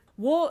it.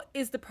 What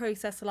is the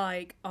process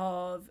like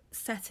of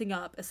setting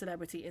up a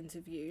celebrity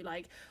interview?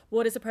 Like,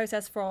 what is the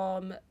process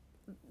from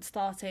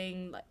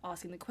starting like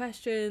asking the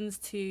questions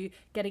to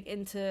getting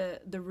into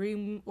the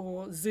room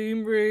or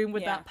Zoom room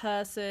with that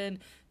person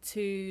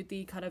to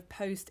the kind of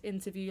post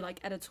interview like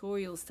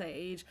editorial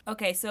stage?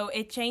 Okay, so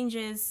it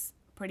changes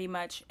pretty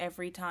much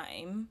every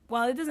time.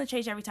 Well, it doesn't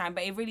change every time,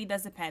 but it really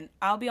does depend.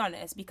 I'll be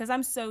honest, because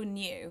I'm so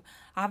new,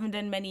 I haven't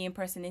done many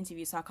in-person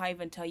interviews, so I can't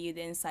even tell you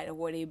the insight of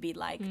what it'd be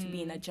like to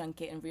be in a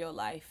junket in real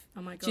life.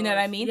 Oh my god. Do you know what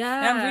I mean? Yeah.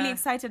 And I'm really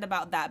excited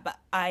about that, but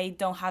I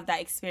don't have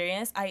that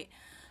experience.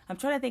 I'm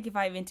trying to think if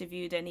I've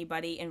interviewed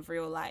anybody in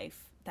real life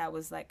that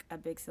was like a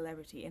big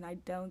celebrity, and I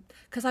don't.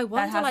 Because I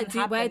wonder, like,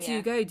 where do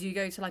you go? Do you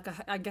go to like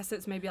I guess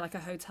it's maybe like a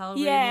hotel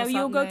room? Yeah, or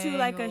you'll go to something,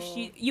 like or...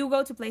 you'll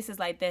go to places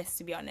like this,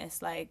 to be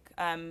honest. Like,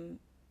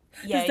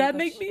 does that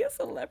make me a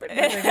celebrity?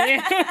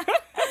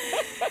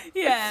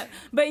 Yeah,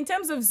 but in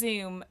terms of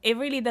Zoom, it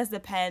really does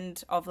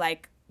depend of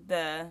like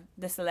the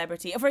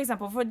celebrity. For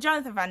example, for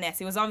Jonathan Van Ness,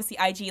 it was obviously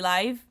IG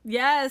Live.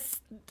 Yes.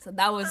 So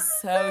that was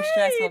so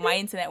stressful. My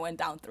internet went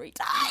down twice.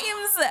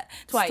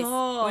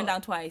 Stop. Went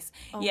down twice.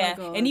 Oh yeah.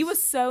 my God. And he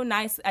was so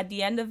nice at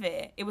the end of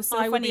it. It was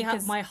so funny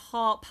because my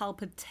heart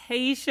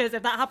palpitations.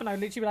 If that happened, I would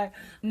literally be like,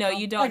 no,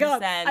 you don't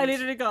understand. I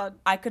literally can't.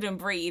 I couldn't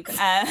breathe.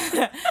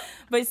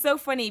 But it's so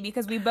funny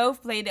because we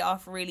both played it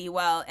off really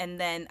well. And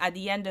then at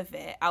the end of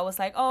it, I was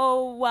like,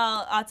 oh,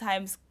 well, our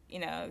time's,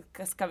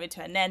 coming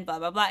to an end, blah,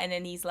 blah, blah. And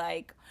then he's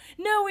like,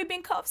 no, we've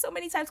been cut off so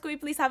many times. Could we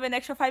please have an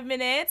extra 5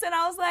 minutes? And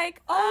I was like,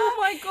 oh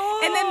my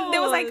God. And then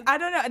there was like, I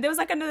don't know, there was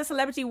like another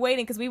celebrity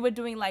waiting because we were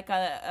doing like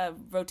a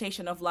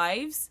rotation of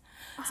lives.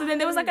 So then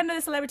there was like another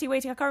celebrity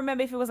waiting. I can't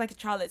remember if it was like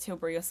Charlotte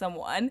Tilbury or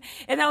someone.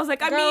 And I was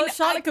like,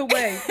 Charlotte could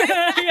wait. Yeah.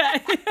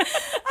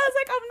 I was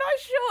like, I'm not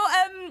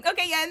sure.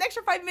 Okay, yeah, an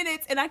extra 5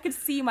 minutes. And I could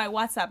see my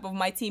WhatsApp of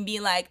my team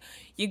being like,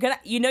 you're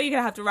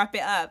gonna have to wrap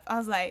it up. I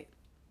was like,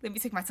 Let me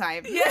take my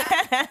time.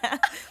 Yeah.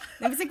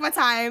 Let me take my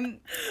time.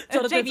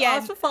 Jonathan's JVN.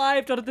 asked for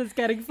 5. Jonathan's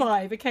getting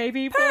 5. Okay,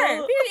 people.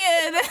 Period.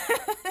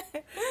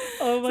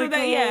 Oh my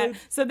god. Yeah.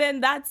 So then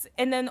that's,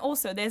 and then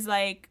also there's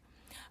like,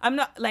 I'm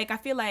not like, I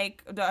feel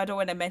like I don't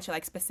want to mention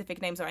like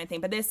specific names or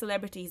anything, but there's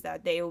celebrities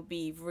that they will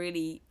be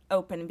really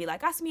open and be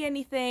like, ask me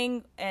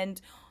anything, and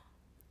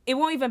it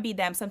won't even be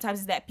them. Sometimes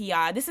it's that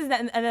PR. This is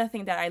another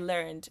thing that I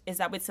learned, is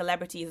that with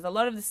celebrities, a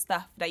lot of the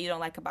stuff that you don't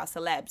like about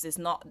celebs is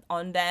not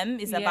on them,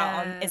 is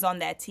on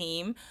their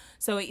team.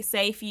 So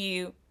say if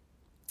you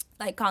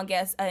like can't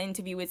get an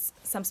interview with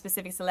some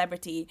specific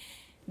celebrity,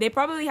 they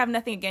probably have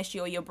nothing against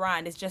you or your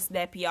brand. It's just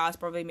their PR is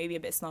probably maybe a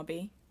bit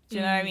snobby. Do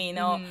you know what I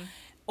mean?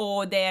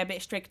 Or they're a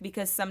bit strict,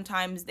 because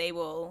sometimes they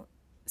will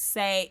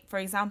say, for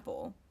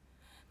example,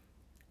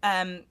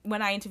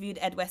 when I interviewed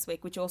Ed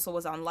Westwick, which also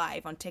was on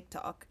live on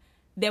TikTok,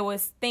 there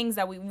was things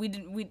that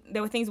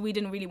there were things we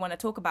didn't really want to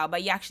talk about,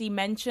 but he actually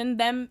mentioned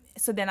them.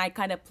 So then I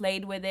kind of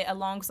played with it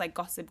along, like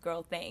Gossip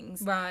Girl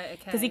things. Right,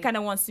 okay. Because he kind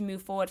of wants to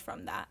move forward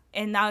from that.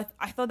 And now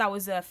I thought that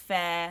was a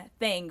fair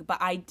thing, but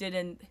I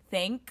didn't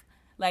think.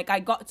 Like, I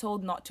got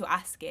told not to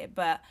ask it,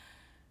 but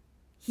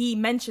he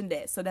mentioned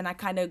it. So then I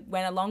kind of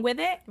went along with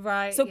it.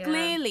 Right, So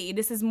clearly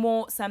this is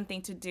more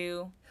something to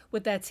do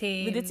with their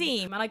team. With the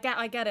team. And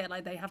I get it.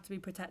 Like, they have to be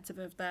protective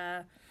of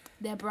their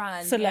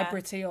brand,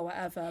 celebrity or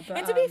whatever. But,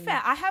 and to be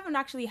fair, I haven't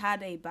actually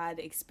had a bad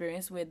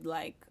experience with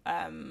like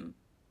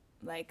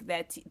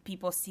their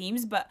people's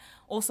teams, but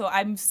also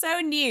I'm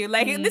so new.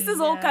 Like this is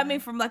all coming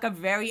from like a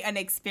very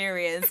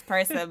inexperienced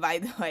person, by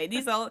the way.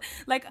 These all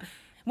like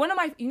one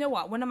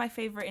of my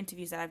favorite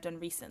interviews that I've done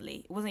recently.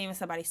 It wasn't even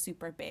somebody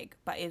super big,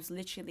 but it was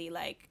literally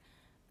like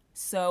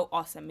so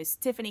awesome. It's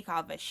Tiffany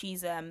Calver.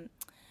 She's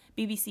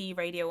BBC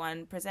Radio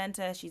 1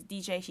 presenter. She's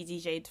DJ. She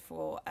DJ'd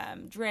for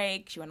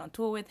Drake. She went on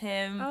tour with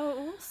him.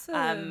 Oh,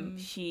 awesome.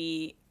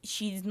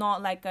 She's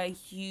not like a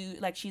huge,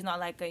 she's not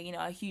like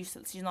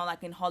she's not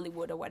like in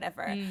Hollywood or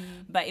whatever.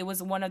 But it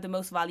was one of the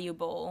most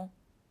valuable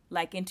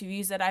like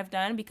interviews that I've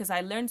done, because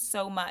I learned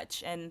so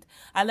much, and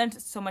I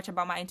learned so much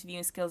about my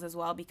interviewing skills as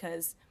well,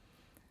 because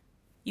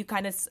you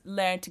kind of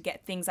learn to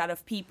get things out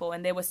of people.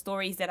 And there were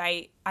stories that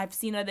I've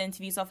seen other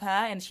interviews of her,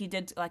 and she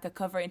did like a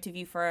cover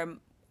interview for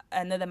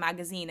another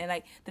magazine, and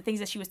like the things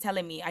that she was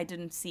telling me I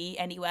didn't see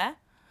anywhere.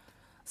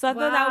 So I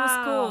thought that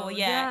was cool.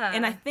 Yeah.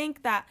 And I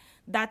think that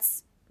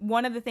that's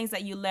one of the things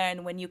that you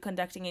learn when you're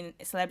conducting in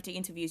celebrity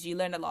interviews. You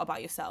learn a lot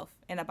about yourself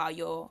and about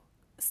your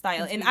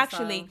style. And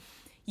actually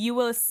you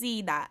will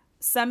see that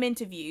some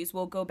interviews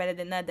will go better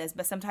than others,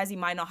 but sometimes it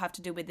might not have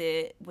to do with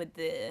the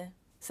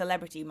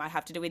celebrity. It might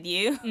have to do with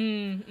you. I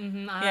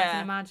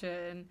can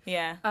imagine.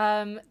 Yeah.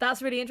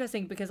 That's really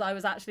interesting, because I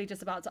was actually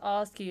just about to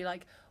ask you,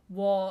 like,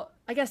 what,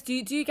 I guess, do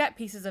you get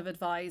pieces of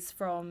advice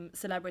from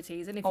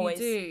celebrities? And if Always.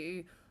 you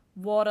do,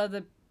 what are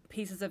the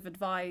pieces of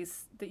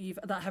advice that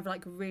have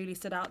like really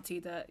stood out to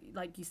you, that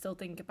like you still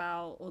think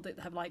about, or that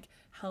have like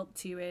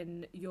helped you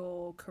in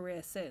your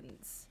career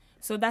since?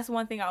 So that's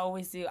one thing I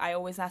always do. I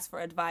always ask for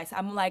advice.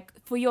 I'm like,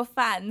 for your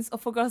fans or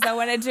for girls that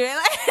want to do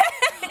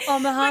it.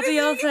 On behalf of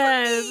your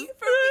fans. For me.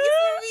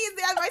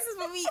 The advice is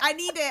for me. I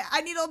need it.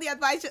 I need all the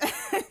advice.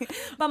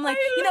 But I'm like,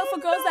 for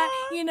girls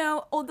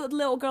that, all the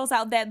little girls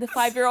out there, the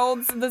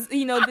 5-year-olds, the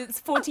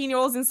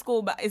 14-year-olds in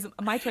school, but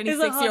my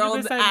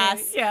 26-year-old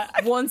ass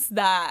wants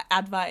that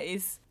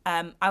advice.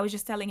 I was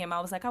just telling him,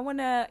 I was like, I want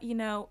to,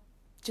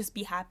 just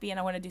be happy, and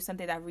I want to do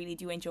something that I really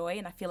do enjoy,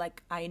 and I feel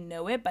like I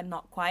know it, but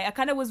not quite. I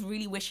kind of was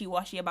really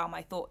wishy-washy about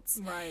my thoughts.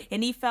 Right.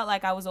 And he felt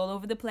like I was all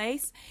over the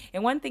place.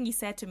 And one thing he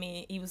said to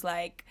me, he was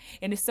like,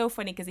 and it's so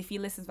funny, because if he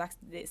listens back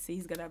to this,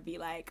 he's going to be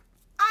like,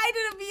 I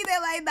didn't mean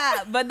it like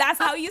that, but that's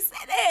how you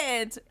said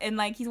it. And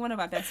like, he's one of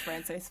my best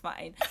friends, so it's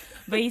fine.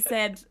 But he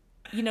said,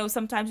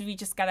 sometimes we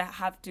just gotta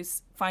have to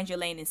find your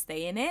lane and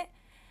stay in it.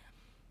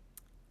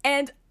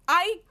 And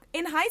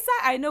in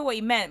hindsight, I know what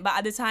he meant, but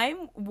at the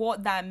time,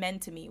 what that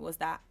meant to me was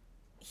that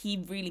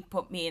he really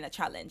put me in a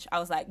challenge. I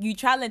was like, you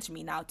challenge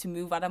me now to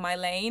move out of my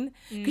lane.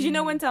 Because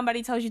when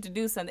somebody tells you to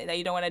do something that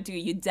you don't want to do,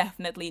 you're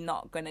definitely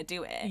not going to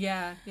do it.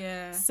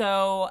 Yeah.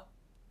 So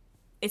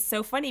it's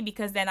so funny,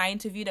 because then I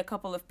interviewed a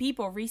couple of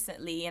people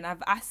recently, and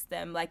I've asked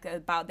them like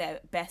about their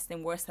best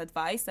and worst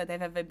advice that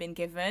they've ever been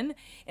given.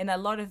 And a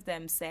lot of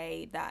them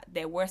say that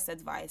their worst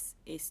advice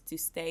is to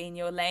stay in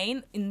your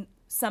lane in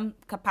some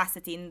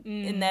capacity,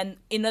 and then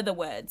in other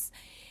words.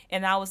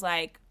 And I was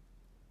like,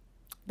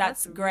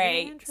 that's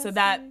great. Really, so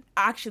that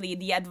actually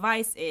the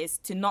advice is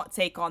to not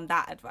take on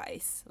that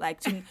advice. Like,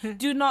 to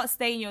do not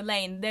stay in your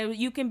lane.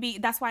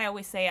 That's why I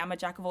always say I'm a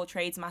jack of all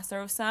trades, master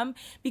of some,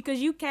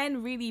 because you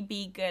can really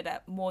be good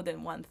at more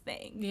than one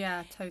thing.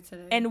 Yeah,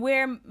 totally. And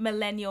we're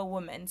millennial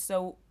women,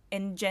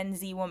 and Gen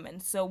Z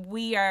women, so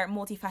we are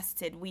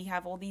multifaceted. We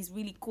have all these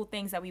really cool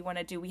things that we want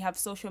to do. We have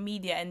social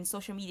media, and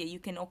social media, you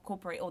can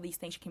incorporate all these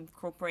things. You can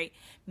incorporate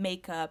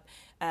makeup,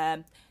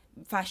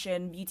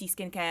 fashion, beauty,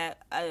 skincare,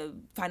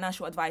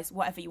 financial advice,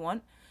 whatever you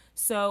want.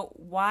 So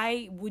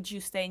why would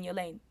you stay in your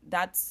lane?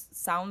 That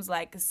sounds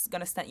like it's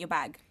gonna stunt your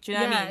bag. Do you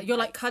know what I mean? You're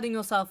like cutting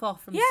yourself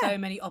off from Yeah. so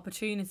many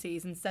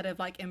opportunities instead of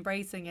like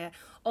embracing it.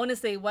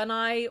 Honestly, when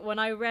I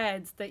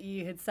read that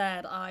you had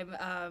said I'm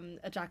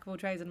a jack of all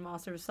trades and a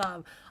master of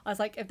some, I was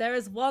like, if there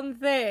is one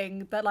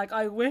thing that like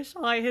I wish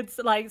I had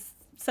like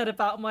said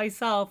about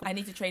myself, I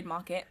need to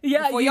trademark it.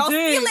 yeah, before you y'all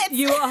do. steal it.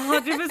 You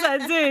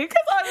 100% do.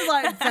 Because I was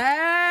like,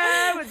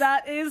 damn,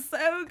 that is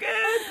so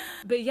good.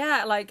 But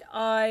yeah, like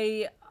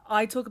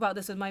I talk about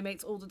this with my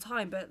mates all the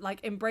time, but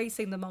like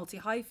embracing the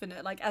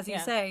multi-hyphenate, like as you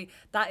say,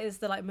 that is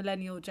the like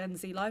millennial Gen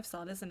Z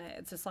lifestyle, isn't it?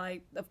 It's just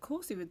like, of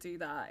course you would do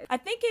that. I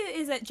think it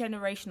is a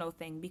generational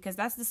thing because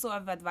that's the sort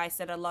of advice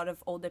that a lot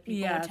of older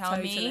people would tell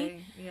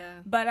me. Yeah.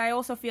 But I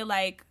also feel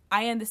like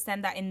I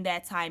understand that in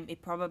their time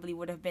it probably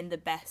would have been the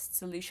best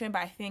solution,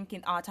 but I think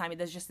in our time it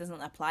just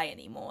doesn't apply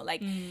anymore.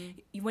 Like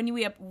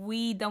when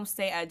we don't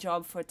stay at a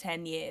job for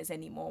 10 years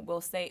anymore. We'll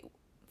stay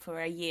for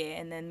a year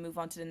and then move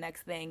on to the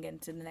next thing and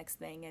to the next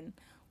thing, and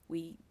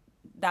we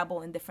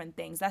dabble in different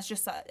things. That's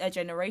just a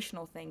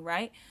generational thing,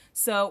 right?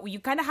 So you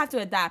kind of have to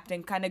adapt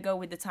and kind of go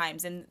with the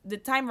times, and the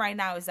time right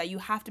now is that you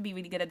have to be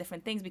really good at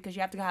different things because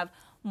you have to have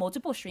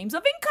multiple streams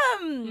of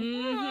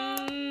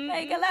income.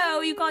 Like,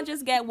 hello, you can't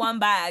just get one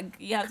bag,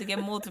 you have to get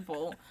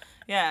multiple.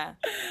 Yeah,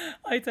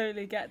 I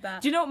totally get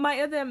that. do you know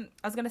my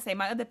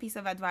other piece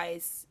of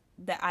advice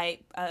that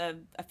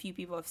a few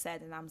people have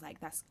said and I'm like,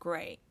 that's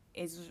great,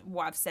 is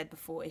what I've said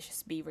before, is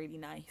just be really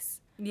nice.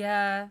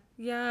 Yeah.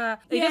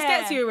 It just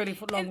gets you a really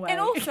long way. And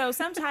also,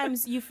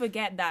 sometimes you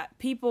forget that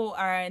people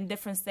are in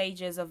different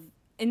stages of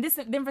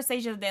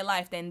their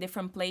life. They're in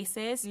different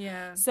places.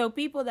 Yeah. So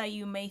people that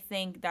you may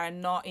think that are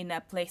not in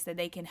a place that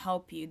they can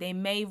help you, they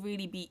may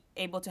really be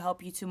able to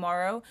help you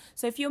tomorrow.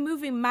 So if you're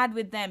moving mad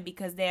with them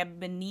because they're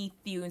beneath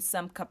you in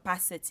some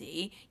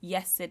capacity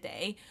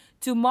yesterday,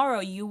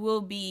 tomorrow you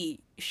will be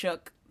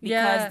shook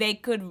because they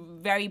could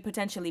very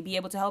potentially be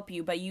able to help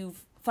you, but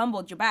you've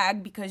fumbled your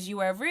bag because you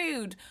were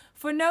rude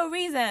for no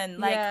reason,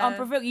 like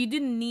unprovoked. You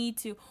didn't need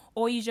to,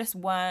 or you just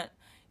weren't,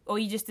 or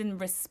you just didn't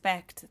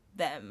respect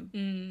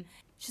them.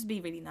 Just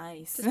be really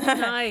nice. Just be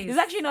nice. It's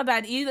actually not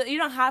that you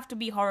don't have to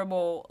be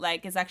horrible.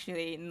 Like, it's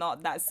actually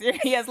not that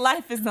serious.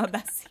 Life is not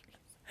that serious.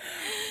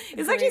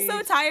 It's actually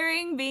so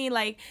tiring being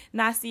like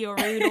nasty or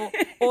rude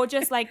or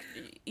just like,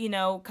 you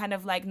know, kind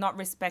of like not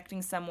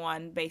respecting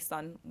someone based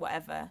on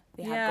whatever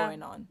they have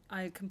going on.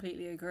 I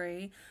completely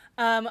agree.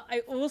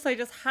 I also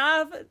just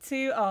have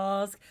to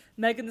ask,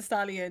 Megan Thee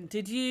Stallion,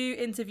 did you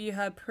interview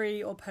her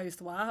pre or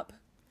post WAP?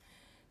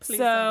 Please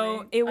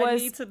so it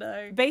was, I need to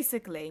know.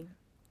 Basically,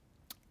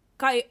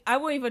 I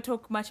won't even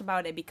talk much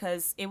about it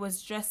because it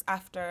was just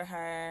after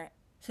her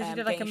So she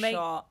did like a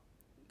shot.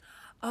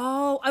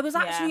 Oh, I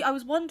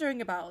was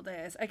wondering about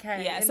this.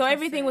 Okay. Yeah, so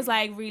everything was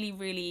like really,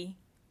 really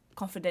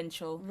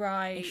confidential.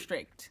 Right. And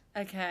strict.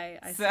 Okay,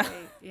 I see.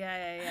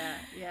 Yeah.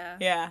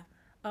 Yeah.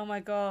 Oh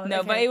my God. No,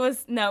 okay. but it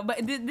was,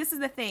 this is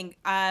the thing.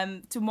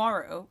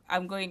 Tomorrow,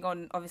 I'm going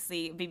on,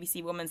 obviously,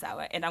 BBC Women's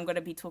Hour, and I'm going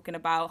to be talking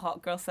about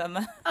Hot Girl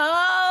Summer.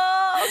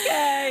 Oh,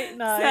 okay.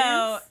 Nice.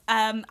 So,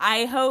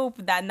 I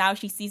hope that now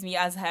she sees me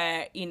as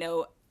her, you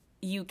know,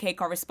 UK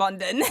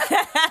correspondent.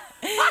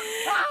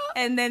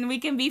 And then we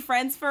can be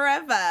friends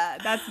forever.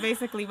 That's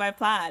basically my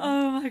plan.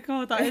 Oh my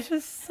God, that is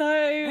just so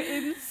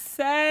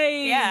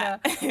insane. Yeah.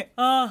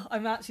 Oh,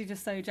 I'm actually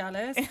just so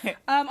jealous.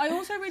 I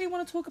also really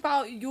want to talk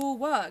about your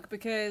work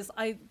because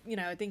I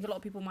think a lot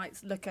of people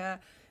might look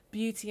at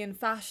beauty and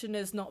fashion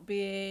as not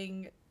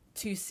being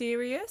too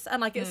serious. And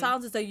like, it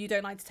sounds as though you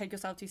don't like to take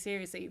yourself too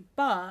seriously.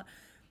 But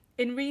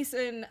in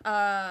recent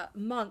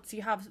months,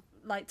 you have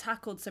like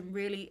tackled some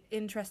really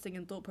interesting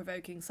and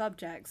thought-provoking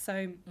subjects.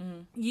 So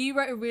you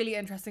wrote a really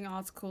interesting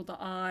article that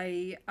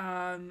I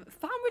found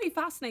really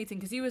fascinating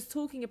because you was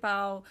talking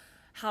about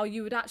how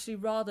you would actually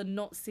rather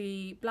not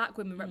see black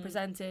women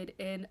represented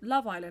in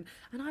Love Island.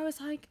 And I was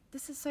like,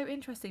 this is so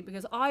interesting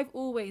because I've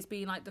always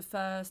been like the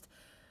first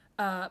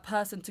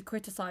person to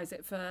criticize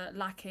it for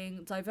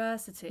lacking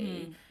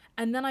diversity.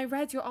 And then I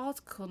read your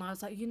article and I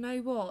was like, you know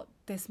what?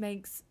 This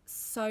makes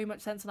so much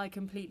sense and I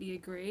completely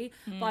agree.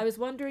 But I was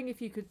wondering if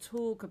you could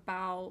talk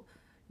about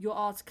your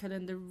article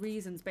and the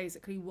reasons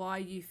basically why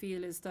you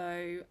feel as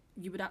though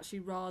you would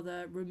actually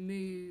rather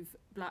remove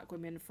black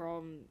women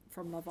from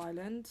Love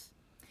Island.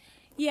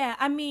 Yeah,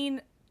 I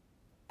mean,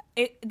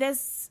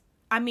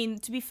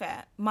 to be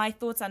fair, my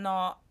thoughts are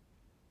not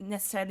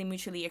necessarily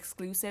mutually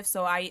exclusive.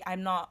 So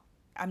I'm not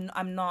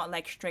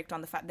like strict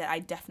on the fact that I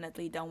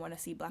definitely don't want to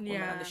see black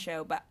women on the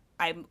show. But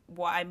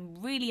what I'm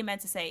really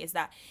meant to say is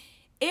that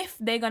if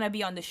they're going to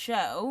be on the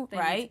show,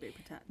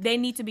 they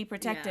need to be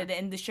protected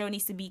and the show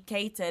needs to be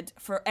catered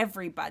for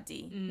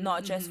everybody,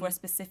 not just for a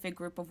specific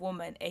group of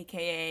women,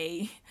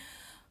 aka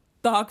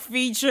dark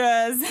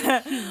features,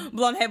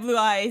 blonde hair, blue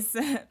eyes.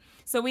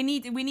 So we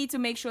need to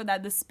make sure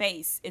that the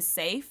space is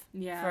safe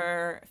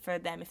for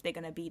them if they're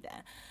going to be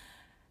there.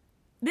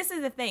 This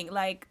is the thing,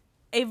 like,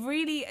 it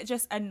really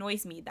just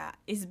annoys me that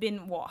it's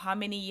been, how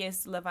many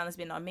years Love Island's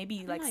been on?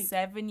 Maybe like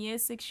 7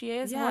 years, 6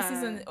 years? Yeah.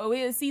 It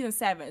was season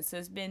 7, so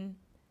it's been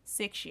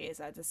 6 years,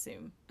 I'd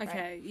assume.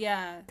 Okay,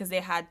 yeah. Because they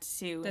had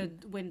to.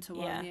 The winter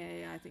one,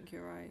 yeah, I think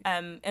you're right.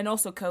 And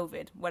also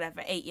COVID,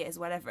 whatever, 8 years,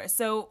 whatever.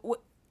 So,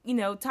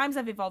 times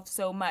have evolved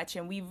so much,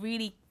 and we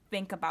really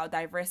think about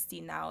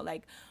diversity now.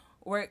 Like,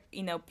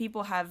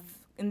 people have,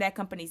 in their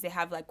companies, they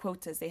have like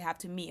quotas they have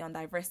to meet on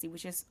diversity,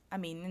 which is,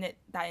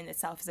 that in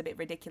itself is a bit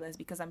ridiculous,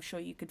 because I'm sure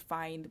you could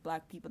find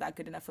black people that are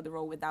good enough for the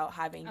role without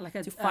having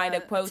to find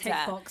a quota. Tick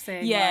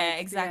boxing, yeah,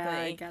 exactly.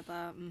 Yeah, I get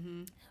that.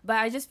 Mm-hmm. But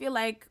I just feel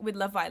like with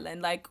Love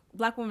Island, like,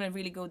 black women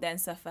really go there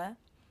and suffer.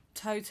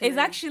 Totally. It's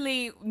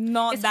actually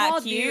not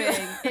that cute.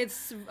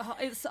 It's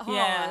hard.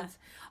 Yeah.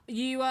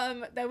 You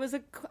there was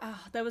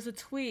a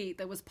tweet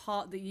that was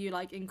part that you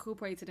like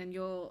incorporated in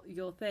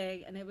your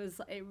thing, and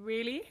it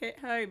really hit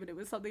home, and it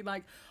was something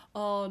like,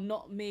 oh,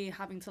 not me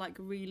having to like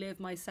relive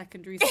my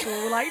secondary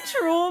school like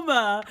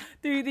trauma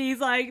through these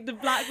like the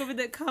black women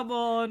that come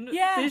on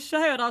this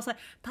show, and I was like,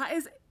 that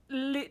is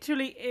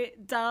literally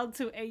it down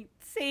to a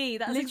T.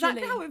 That's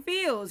exactly how it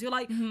feels. You're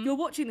like, you're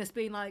watching this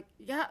being like,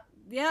 yeah,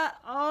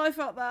 oh, I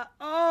felt that,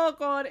 oh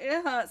god,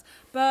 it hurts,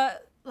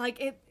 but like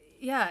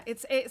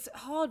it's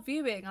hard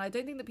viewing. I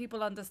don't think that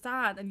people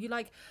understand, and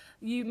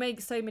you make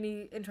so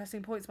many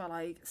interesting points about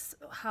like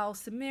how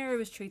Samira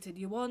was treated.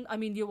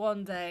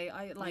 Yewande,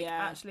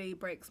 actually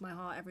breaks my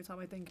heart every time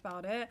I think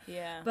about it.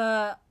 Yeah.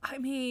 But I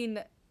mean,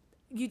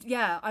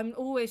 I'm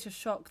always just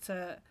shocked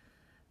at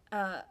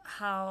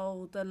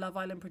how the Love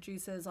Island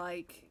producers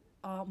like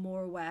aren't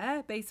more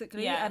aware,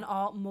 basically, and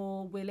aren't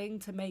more willing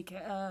to make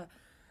it a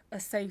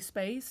safe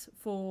space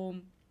for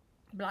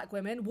black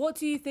women. What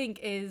do you think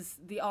is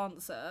the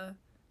answer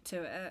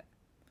to it?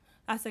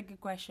 That's a good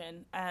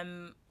question.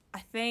 I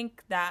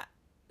think that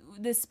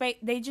the space,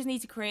 they just need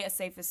to create a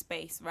safer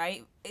space,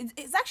 right?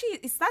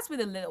 It starts with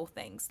the little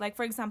things. Like,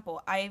 for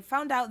example, I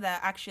found out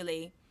that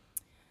actually,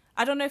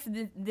 I don't know if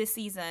this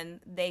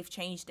season they've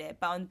changed it,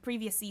 but on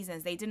previous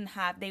seasons they didn't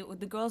have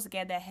the girls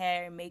get their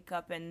hair and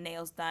makeup and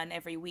nails done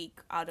every week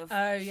out of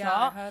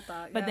shot. I heard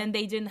that. But then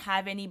they didn't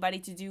have anybody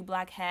to do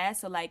black hair,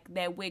 so like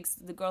their wigs,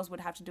 the girls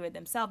would have to do it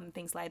themselves and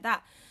things like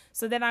that.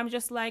 So then I'm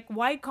just like,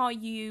 why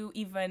can't you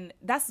even?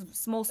 That's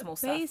small stuff.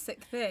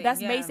 Basic thing.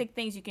 That's basic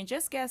things. You can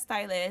just get a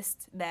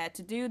stylist there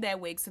to do their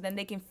wigs, so then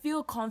they can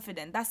feel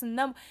confident. That's a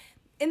number.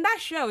 In that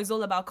show, is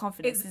all about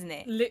confidence, isn't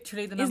it?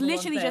 Literally the number It's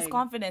literally one thing. just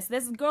confidence.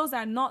 There's girls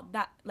that are not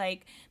that,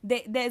 like,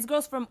 there's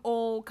girls from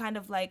all kind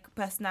of, like,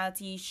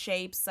 personality,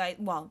 shapes,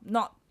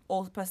 not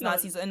all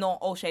personalities and not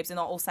all shapes and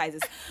not all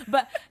sizes.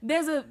 But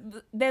there's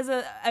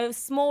a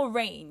small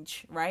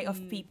range, right,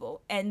 of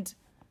people. And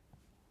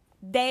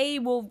they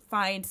will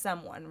find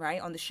someone,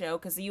 right, on the show,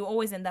 because you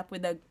always end up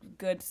with a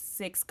good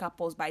 6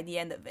 couples by the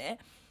end of it.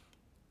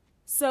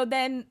 So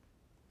then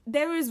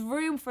there is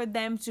room for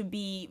them to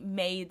be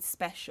made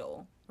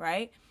special,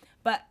 right?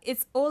 But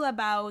it's all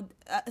about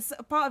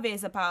part of it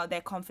is about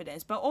their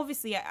confidence. But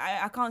obviously,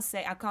 I can't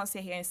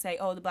sit here and say,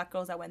 oh, the black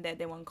girls that went there,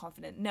 they weren't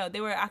confident. No, they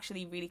were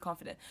actually really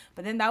confident.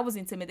 But then that was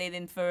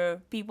intimidating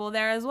for people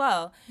there as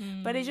well.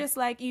 But it's just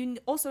like, you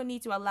also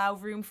need to allow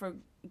room for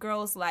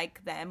girls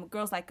like them,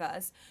 girls like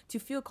us, to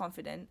feel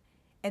confident,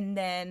 and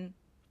then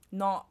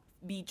not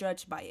be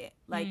judged by it.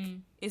 Like,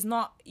 it's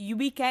not,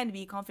 we can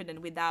be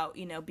confident without,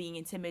 being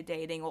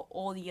intimidating, or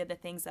all the other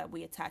things that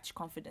we attach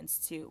confidence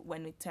to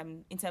when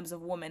in terms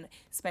of women,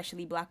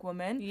 especially black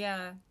women.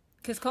 Yeah,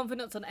 because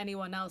confidence on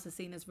anyone else is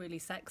seen as really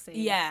sexy.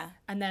 Yeah.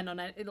 And then on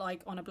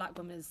a black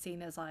woman is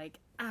seen as like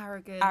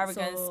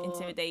arrogance,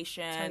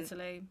 intimidation,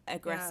 totally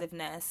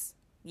aggressiveness.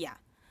 Yeah.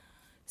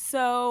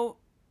 So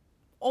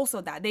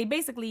also that they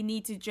basically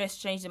need to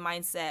just change the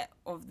mindset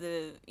of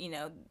the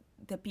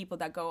people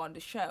that go on the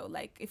show.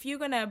 Like, if you're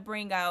gonna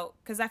bring out,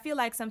 because I feel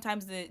like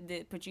sometimes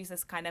the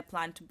producers kind of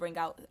plan to bring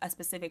out a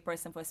specific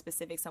person for a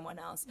specific someone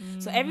else.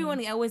 So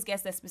everyone always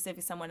gets their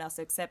specific someone else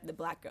except the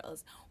black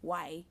girls.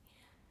 Why?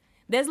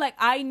 There's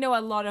I know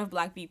a lot of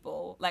black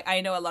people,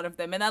 I know a lot of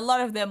them, and a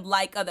lot of them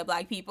like other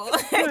black people.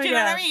 Do you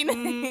know what I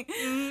mean?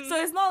 So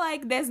it's not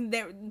like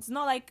it's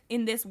not like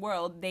in this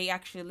world they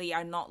actually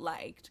are not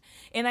liked.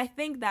 And I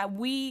think that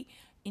when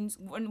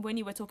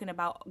you were talking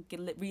about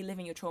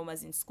reliving your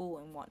traumas in school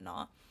and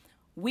whatnot,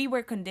 we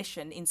were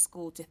conditioned in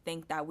school to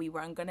think that we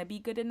weren't going to be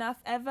good enough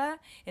ever.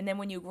 And then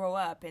when you grow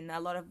up, and a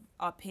lot of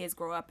our peers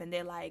grow up, and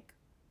they're like,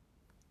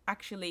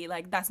 actually,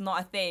 that's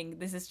not a thing.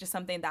 This is just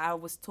something that I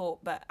was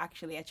taught, but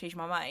actually I changed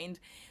my mind.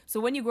 So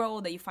when you grow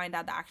older, you find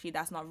out that actually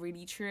that's not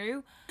really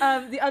true.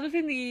 The other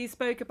thing that you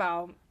spoke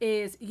about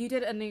is you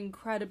did an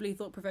incredibly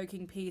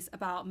thought-provoking piece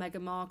about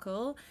Meghan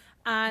Markle.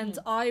 And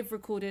I've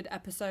recorded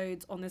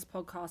episodes on this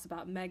podcast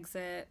about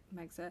Megxit,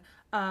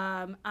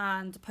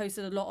 and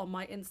posted a lot on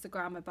my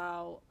Instagram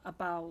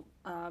about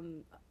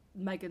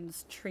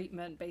Meghan's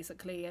treatment,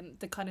 basically, and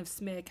the kind of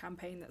smear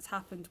campaign that's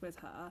happened with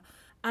her.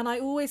 And I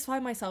always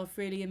find myself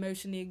really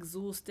emotionally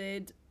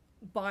exhausted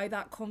by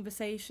that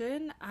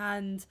conversation,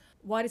 and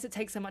why does it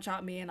take so much out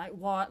of me, and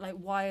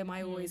why am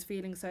I always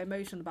feeling so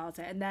emotional about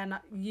it? And then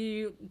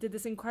you did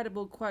this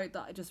incredible quote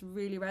that just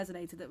really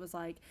resonated. It was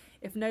like,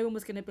 if no one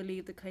was going to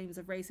believe the claims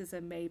of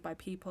racism made by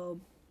people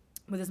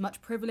With as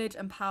much privilege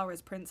and power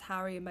as Prince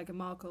Harry and Meghan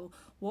Markle,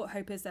 what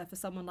hope is there for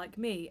someone like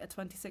me, a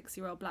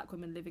 26-year-old black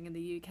woman living in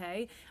the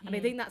UK? And I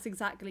think that's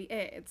exactly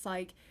it. It's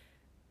like,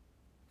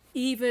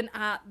 even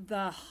at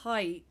the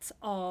height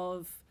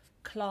of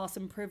class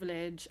and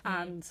privilege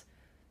and,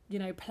 you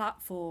know,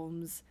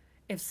 platforms,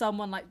 if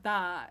someone like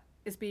that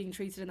is being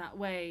treated in that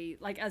way,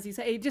 like, as you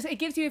say, it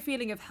gives you a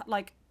feeling of,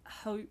 like,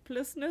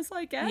 hopelessness,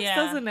 I guess,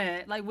 doesn't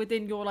it, like,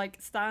 within your, like,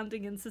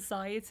 standing in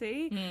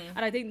society.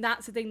 And I think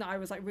that's the thing that I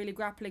was, like, really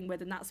grappling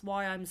with, and that's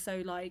why I'm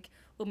so, like,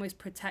 almost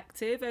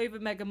protective over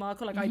Meghan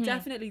Markle. Like, I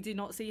definitely do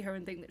not see her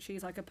and think that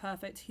she's, like, a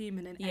perfect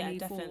human in any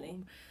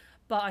form,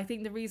 but I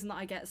think the reason that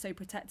I get so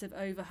protective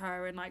over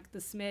her and, like, the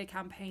smear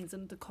campaigns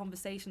and the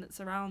conversation that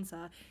surrounds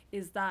her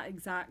is that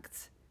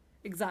exact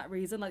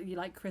reason. Like, you,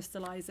 like,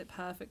 crystallize it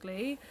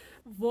perfectly.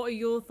 What are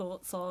your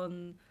thoughts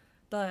on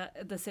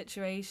the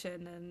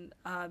situation?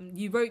 And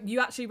you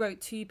actually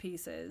wrote 2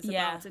 pieces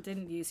about it,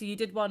 didn't you? So you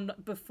did one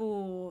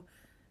before,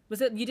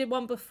 you did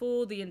one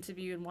before the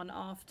interview and one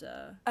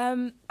after?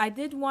 I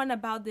did one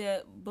about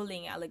the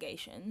bullying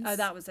allegations. Oh,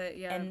 that was it,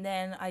 yeah. And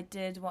then I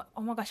did one,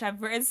 oh my gosh,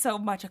 I've written so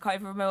much, I can't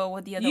even remember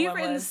what the other one was. You've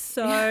written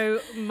so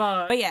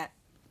much. But yeah,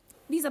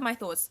 these are my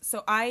thoughts.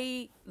 So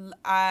Meg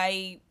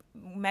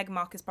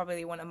Markle is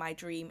probably one of my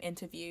dream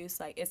interviews.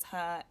 Like, it's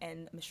her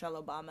and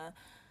Michelle Obama.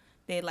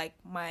 They're, like,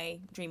 my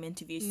dream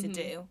interviews to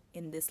do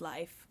in this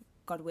life,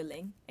 God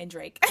willing, and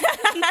Drake.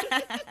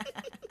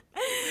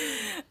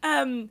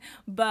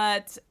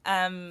 But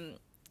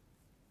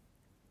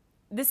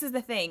this is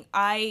the thing.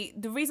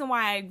 The reason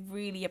why I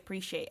really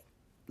appreciate,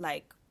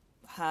 like,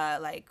 her,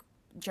 like,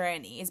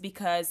 journey is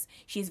because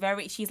she's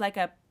like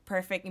a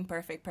perfect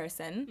imperfect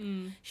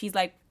person. She's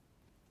like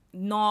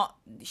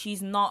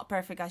she's not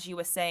perfect, as you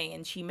were saying,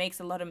 and she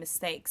makes a lot of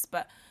mistakes,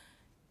 but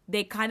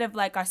they kind of,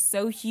 like, are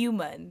so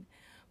human.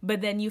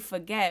 But then you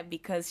forget,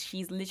 because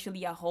she's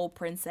literally a whole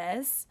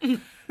princess,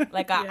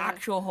 like an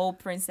actual whole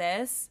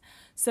princess.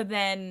 So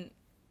then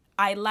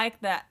I like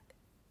that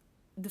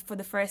for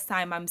the first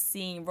time I'm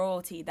seeing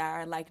royalty that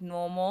are, like,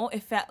 normal.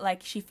 It felt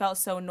like she felt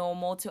so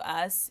normal to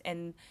us.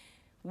 And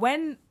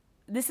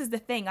this is the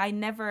thing,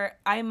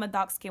 I'm a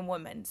dark-skinned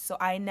woman, so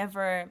I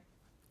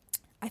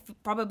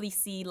probably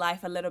see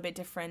life a little bit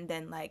different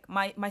than, like,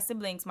 my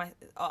siblings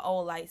are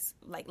all, like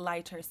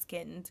lighter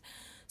skinned.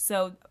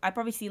 So I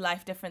probably see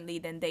life differently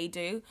than they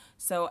do.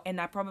 So,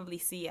 and I probably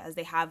see it as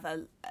they have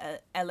a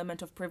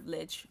element of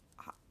privilege,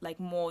 like,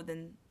 more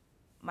than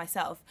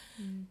myself.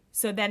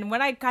 So then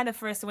when she kind of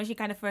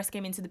first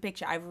came into the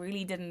picture, I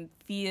really didn't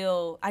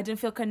feel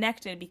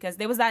connected, because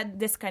there was that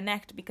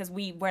disconnect, because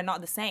we were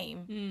not the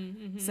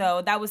same.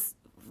 So that was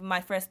my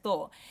first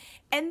thought.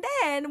 And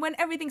then when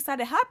everything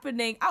started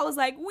happening, I was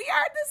like, we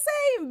are the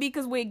same,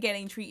 because we're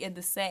getting treated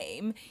the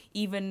same,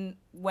 even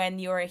when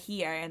you're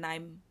here and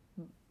I'm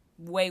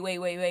way, way,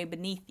 way, way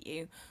beneath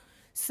you.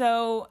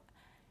 So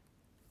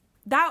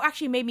that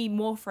actually made me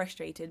more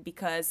frustrated,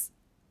 because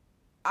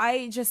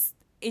it just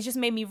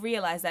made me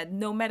realize that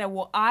no matter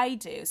what I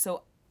do,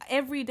 so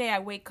every day I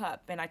wake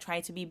up and I try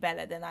to be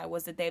better than I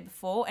was the day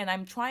before, and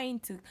I'm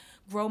trying to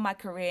grow my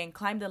career and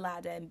climb the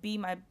ladder and be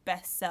my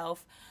best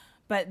self.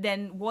 But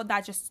then what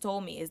that just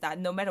told me is that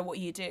no matter what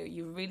you do,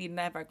 you're really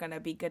never going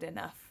to be good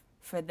enough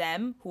for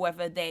them,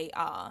 whoever they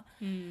are.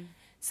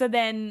 So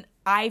then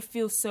I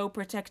feel so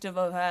protective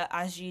of her,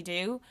 as you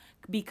do,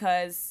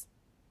 because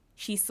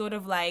she's sort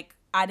of, like,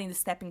 adding the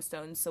stepping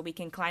stones so we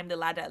can climb the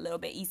ladder a little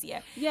bit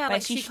easier. Yeah, but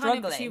like, she's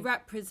struggling. She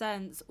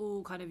represents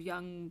all kind of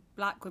young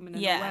black women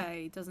in a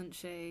way, doesn't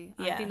she?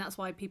 I think that's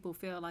why people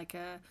feel like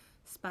a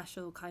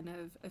special kind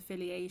of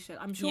affiliation,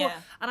 I'm sure.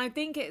 And I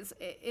think it's,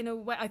 in a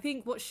way, I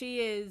think what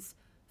she is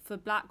for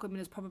black women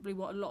is probably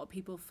what a lot of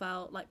people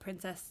felt like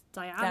Princess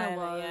Diana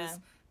was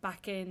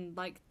back in,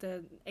 like,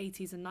 the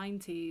 80s and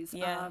 90s.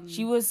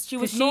 She was she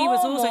was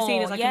also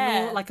seen as,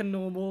 like, a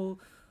normal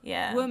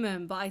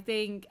woman. But I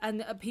think,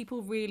 and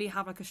people really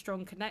have, like, a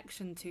strong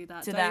connection to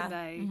that, don't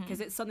they? Because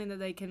it's something that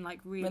they can,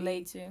 like, really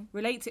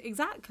relate to.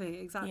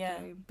 Exactly.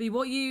 But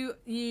what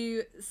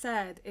you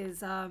said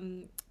is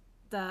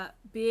that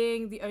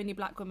being the only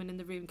black woman in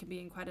the room can be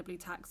incredibly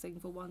taxing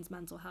for one's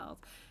mental health,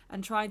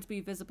 and trying to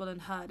be visible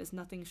and heard is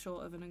nothing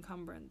short of an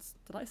encumbrance.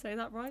 Did I say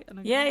that right?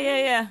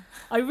 Yeah.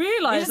 I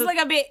realised it's just like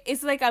a bit.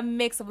 It's like a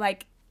mix of,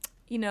 like,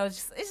 you know,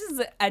 it's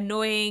just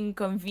annoying,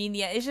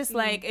 convenient. It's just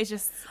like, it's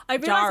just I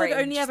realised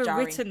I've only ever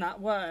written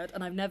that word,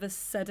 and I've never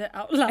said it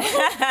out loud.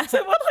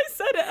 So when I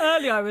said it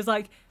earlier, I was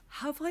like,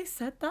 have I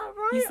said that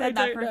right? You said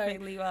that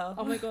perfectly well.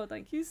 Oh my god,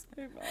 thank you so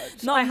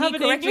much. Not me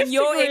correcting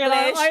your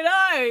English. I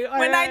know.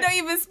 When I don't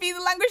even speak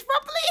the language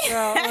properly.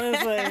 Yeah,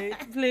 honestly,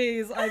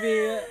 please. I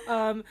mean,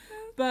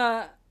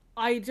 but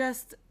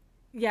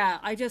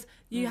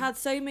you had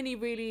so many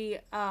really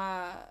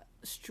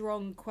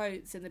strong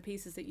quotes in the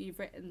pieces that you've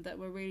written that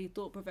were really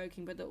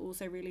thought-provoking, but that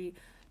also really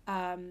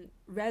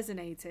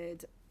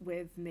resonated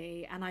with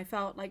me. And I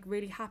felt, like,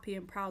 really happy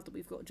and proud that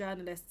we've got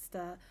journalists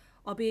that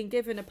are being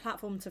given a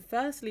platform to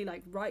firstly,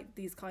 like, write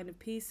these kind of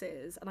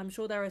pieces. And I'm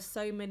sure there are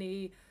so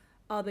many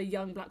other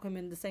young black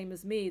women the same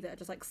as me that are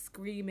just like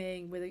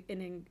screaming with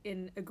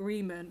in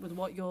agreement with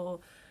what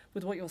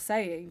you're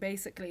saying,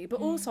 basically. But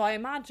also I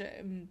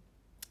imagine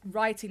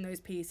writing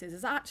those pieces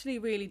is actually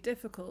really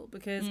difficult,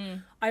 because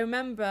I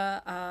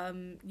remember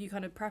you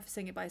kind of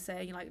prefacing it by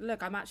saying, like,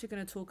 look, I'm actually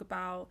going to talk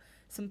about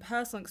some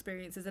personal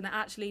experiences, and it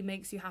actually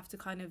makes you have to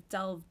kind of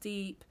delve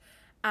deep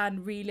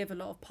and relive a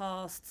lot of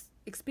past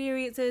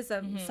experiences,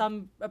 and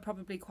some are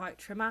probably quite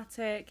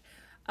traumatic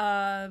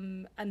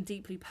and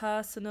deeply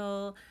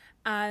personal,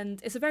 and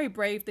it's a very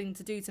brave thing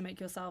to do, to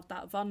make yourself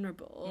that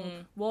vulnerable.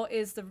 What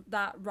is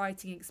that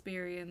writing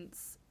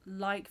experience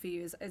like for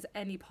you? Is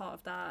any part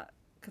of that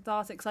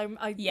cathartic? So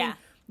I think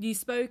you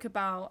spoke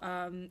about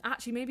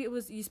actually, maybe it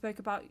was, you spoke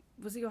about,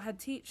 was it your head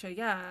teacher?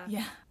 Yeah.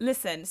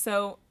 Listen,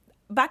 so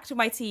back to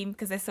my team,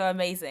 because they're so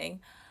amazing.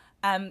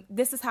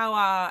 This is how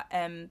our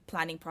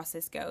planning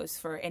process goes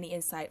for any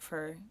insight.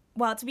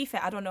 Well, to be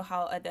fair, I don't know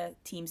how other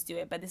teams do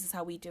it, but this is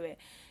how we do it.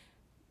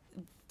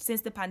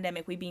 Since the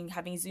pandemic, we've been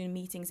having Zoom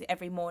meetings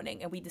every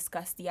morning, and we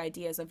discuss the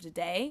ideas of the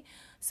day.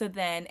 So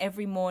then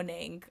every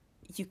morning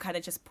you kind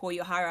of just pour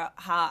your heart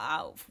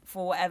out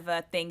for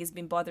whatever thing has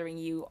been bothering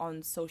you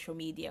on social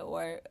media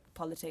or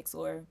politics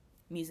or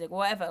music,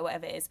 whatever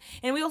it is.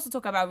 And we also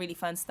talk about really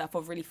fun stuff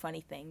or really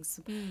funny things.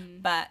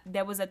 But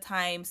there was a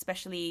time,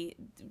 especially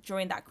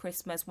during that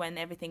Christmas, when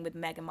everything with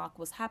Meghan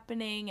Markle was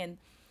happening, and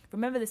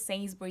remember the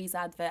Sainsbury's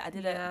advert? I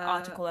did an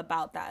article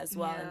about that as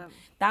well,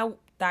 and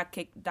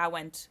that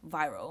went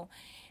viral.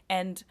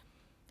 And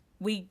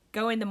we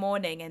go in the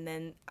morning, and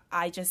then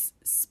I just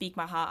speak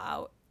my heart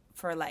out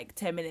for like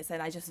 10 minutes,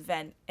 and I just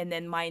vent, and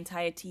then my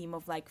entire team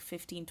of like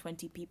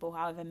 15-20 people,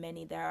 however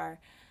many there are,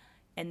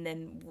 and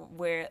then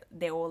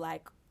they're all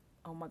like,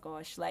 oh my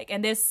gosh, like,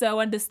 and they're so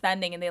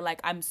understanding, and they're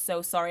like, I'm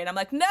so sorry. And I'm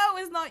like, no,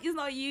 it's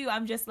not you.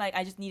 I'm just like,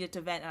 I just needed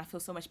to vent, and I feel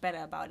so much better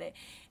about it.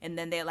 And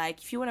then they're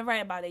like, if you want to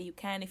write about it, you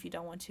can. If you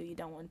don't want to, you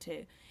don't want to.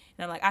 And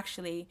I'm like,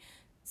 actually,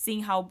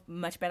 seeing how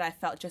much better I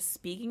felt just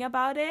speaking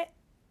about it,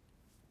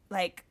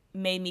 like,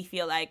 made me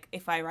feel like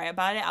if I write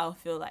about it, I'll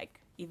feel like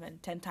even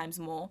 10 times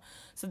more.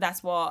 So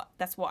that's what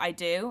I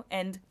do.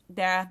 And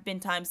there have been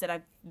times that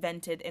I've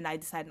vented and I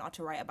decided not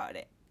to write about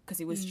it, because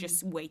it was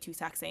just way too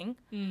taxing.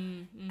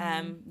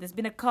 There's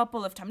been a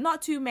couple of times,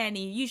 not too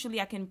many.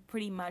 Usually I can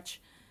pretty much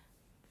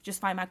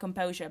just find my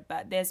composure,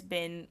 but there's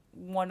been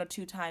 1 or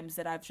 2 times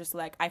that I've just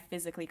like, I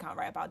physically can't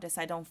write about this.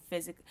 I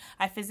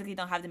physically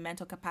don't have the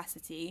mental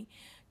capacity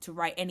to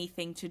write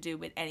anything to do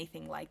with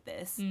anything like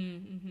this.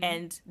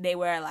 And they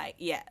were like,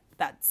 yeah,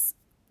 that's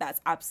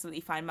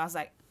absolutely fine. And I was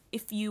like,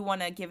 if you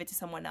want to give it to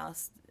someone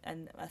else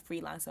and a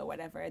freelancer or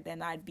whatever,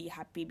 then I'd be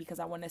happy, because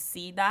I want to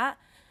see that.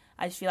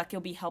 I just feel like it'll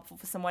be helpful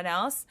for someone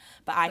else,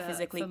 but I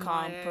physically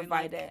can't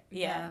provide it.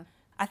 Yeah.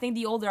 I think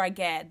the older I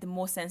get, the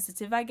more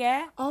sensitive I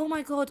get. Oh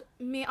my God,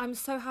 I'm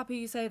so happy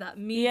you say that.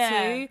 Me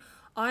too.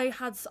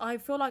 I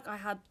feel like I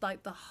had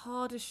like the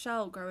hardest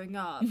shell growing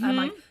up, and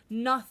like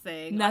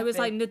nothing. I was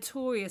like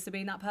notorious for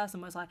being that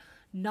person where it's like,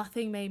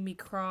 nothing made me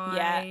cry.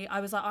 Yeah.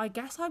 I was like, I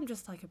guess I'm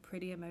just like a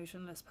pretty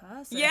emotionless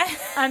person. Yeah.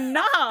 And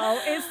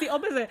now it's the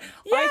opposite.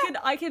 Yeah.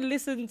 I can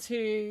listen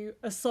to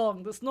a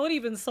song that's not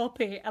even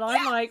soppy, and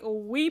I'm like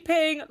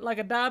weeping like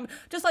a damn,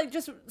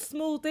 just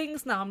small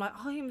things now. I'm like,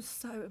 I am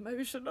so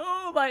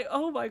emotional. Like,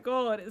 oh my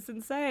God, it's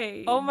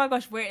insane. Oh my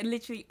gosh, we're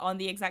literally on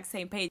the exact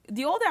same page.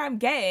 The older I'm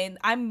getting,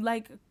 I'm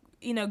like,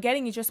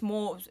 getting just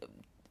more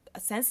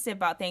sensitive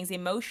about things,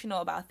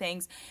 emotional about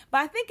things, but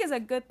I think it's a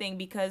good thing,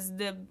 because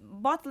the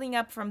bottling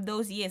up from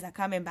those years are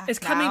coming back. It's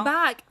coming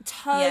back.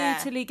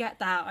 Totally get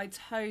that. I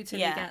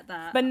totally get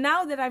that. But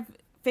now that I've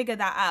figured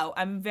that out,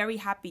 I'm very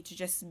happy to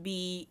just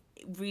be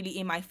really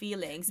in my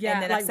feelings,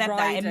 and then like accept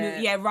that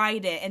and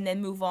ride it, and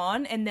then move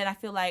on. And then I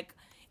feel like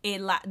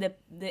the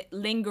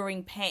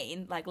lingering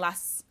pain like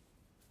lasts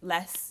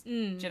less. Do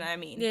you know what I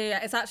mean? Yeah,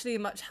 it's actually a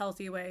much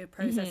healthier way of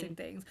processing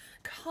things.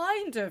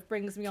 Kind of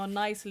brings me on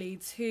nicely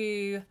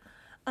to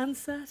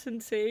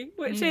uncertainty,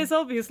 which is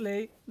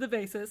obviously the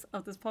basis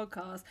of this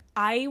podcast.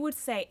 I would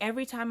say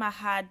every time I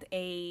had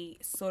a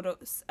sort of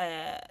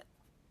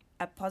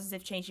a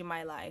positive change in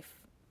my life,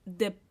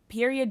 the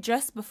period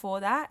just before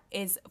that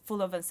is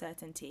full of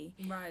uncertainty.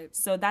 Right.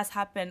 So that's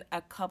happened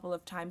a couple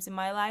of times in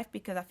my life,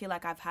 because I feel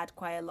like I've had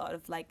quite a lot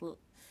of like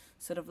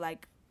sort of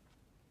like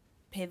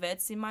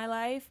pivots in my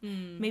life,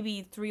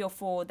 maybe 3 or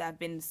 4 that have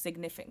been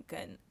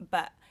significant,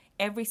 but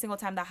every single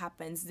time that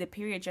happens, the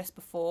period just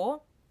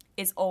before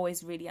is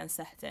always really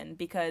uncertain,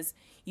 because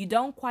you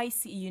don't quite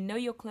see,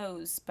 you're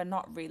close, but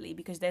not really,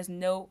 because there's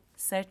no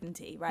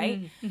certainty,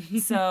 right?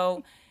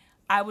 So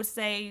I would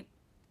say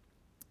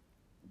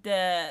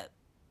that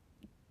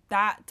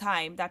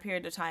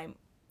period of time,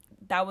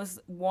 that was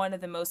one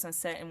of the most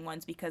uncertain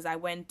ones, because I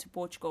went to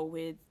Portugal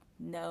with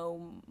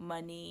no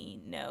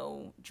money,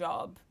 no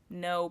job,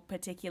 no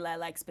particular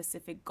like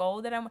specific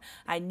goal that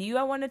I knew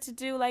I wanted to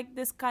do like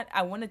this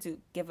I wanted to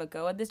give a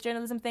go at this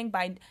journalism thing,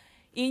 but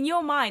in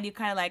your mind, you're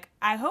kind of like,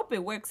 I hope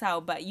it works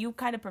out, but you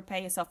kind of prepare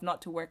yourself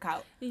not to work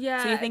out.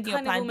 Yeah, so you're thinking it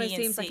kind of of plan B almost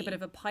and seems C. like a bit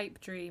of a pipe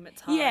dream at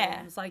times.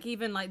 Yeah. Like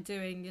even like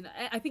doing, you know,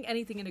 I think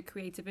anything in a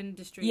creative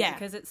industry, Yeah.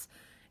 because it's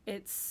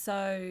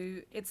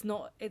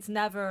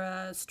never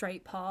a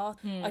straight path.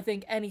 I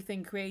think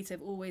anything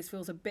creative always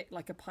feels a bit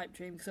like a pipe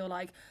dream, because you're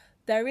like,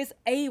 there is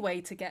a way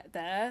to get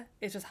there,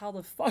 it's just how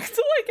the fuck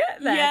do I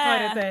get there,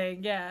 kind of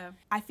thing. Yeah,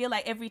 I feel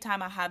like every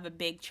time I have a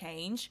big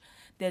change,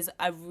 there's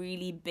a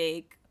really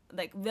big,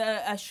 like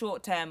a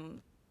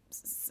short-term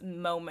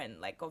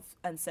moment like of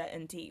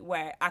uncertainty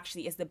where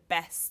actually it's the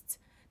best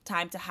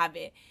time to have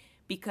it,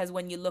 because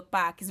when you look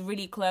back, it's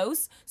really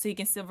close, so you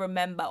can still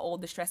remember all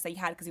the stress that you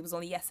had because it was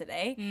only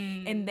yesterday.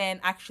 And then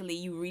actually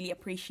you really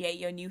appreciate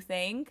your new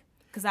thing.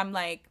 Because I'm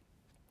like,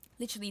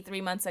 literally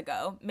 3 months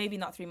ago, maybe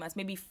not 3 months,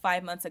 maybe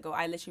 5 months ago,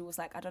 I literally was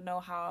like, I don't know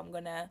how I'm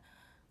gonna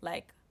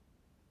like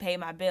pay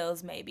my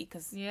bills, maybe,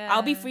 because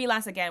I'll be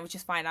freelance again, which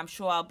is fine. I'm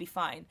sure I'll be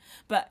fine.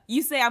 But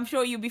you say I'm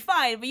sure you'll be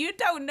fine, but you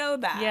don't know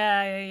that.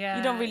 Yeah.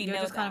 You don't really know.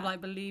 You're just that. kind of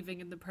like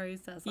believing in the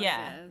process. I Yeah.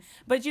 guess.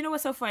 But you know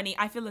what's so funny?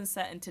 I feel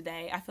uncertain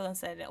today. I feel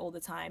uncertain all the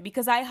time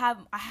because I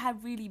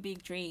have really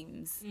big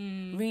dreams.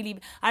 Really,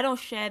 I don't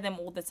share them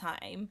all the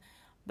time,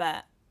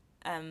 but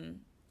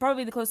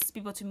probably the closest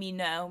people to me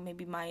know,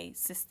 maybe my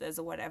sisters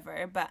or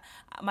whatever. But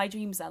my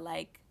dreams are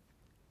like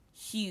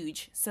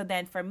huge. So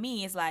then for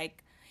me, it's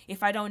like,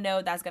 if I don't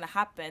know that's going to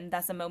happen,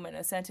 that's a moment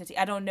of uncertainty.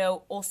 I don't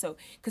know also,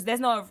 because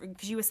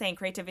you were saying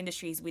creative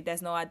industries,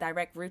 there's no a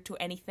direct route to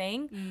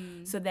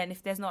anything. So then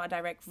if there's not a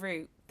direct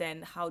route,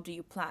 then how do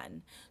you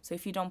plan? So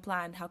if you don't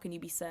plan, how can you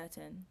be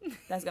certain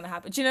that's going to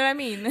happen? Do you know what I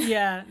mean?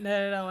 Yeah,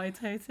 no, I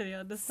totally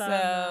understand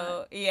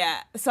So, that.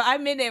 Yeah. So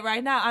I'm in it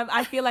right now.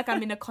 I feel like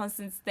I'm in a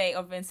constant state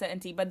of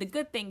uncertainty. But the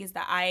good thing is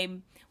that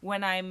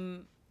when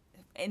I'm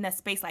in a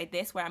space like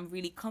this, where I'm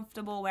really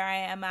comfortable where I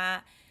am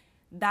at,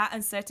 that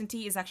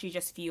uncertainty is actually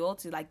just fuel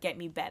to like get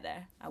me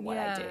better at what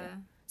I do.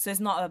 So it's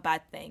not a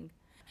bad thing.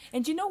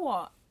 And you know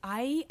what?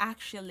 I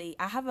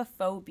have a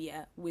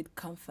phobia with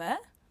comfort.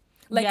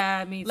 Like,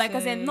 yeah, me too. Like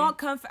as in not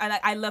comfort.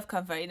 I love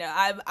comfort. You know,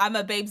 I'm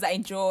a babes that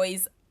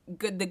enjoys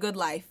the good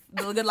life,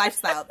 the good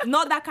lifestyle.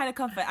 Not that kind of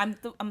comfort.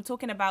 I'm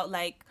talking about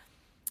like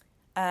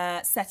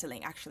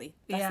settling. Actually,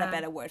 that's the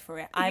better word for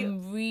it.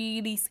 I'm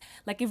really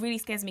like, it really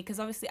scares me because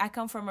obviously I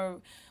come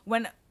from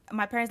when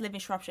my parents live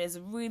in Shropshire. It's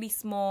a really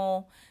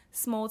small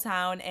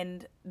town,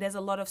 and there's a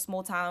lot of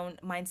small town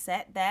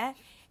mindset there.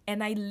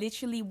 And I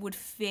literally would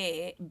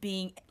fear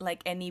being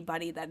like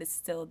anybody that is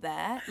still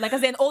there. Like,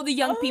 as in all the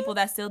young people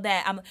that's still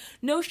there.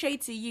 No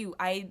shade to you.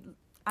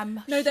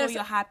 I'm sure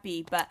you're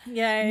happy, but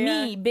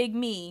big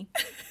me.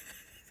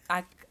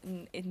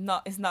 It's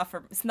not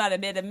a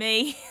bit of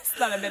me. It's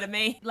not a bit of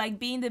me. Like,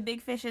 being the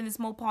big fish in the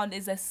small pond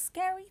is a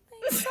scary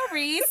thing.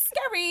 Sorry,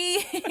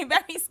 scary,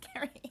 very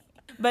scary.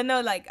 But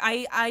no, like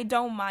I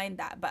don't mind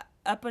that. But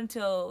up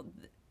until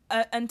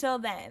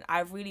then, I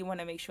really want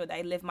to make sure that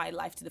I live my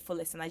life to the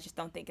fullest, and I just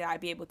don't think that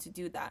I'd be able to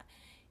do that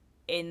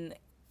in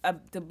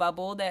the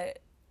bubble that,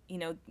 you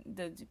know,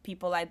 the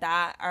people like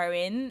that are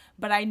in.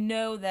 But I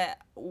know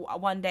that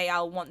one day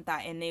I'll want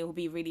that, and it will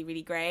be really,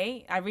 really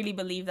great. I really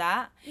believe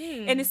that.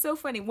 And it's so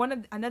funny.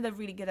 Another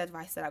really good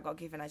advice that I got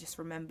given, I just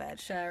remembered.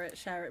 Share it,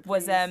 please.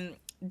 Was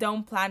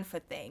don't plan for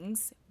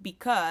things,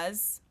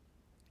 because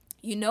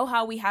you know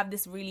how we have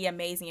this really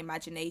amazing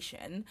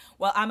imagination.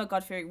 Well, I'm a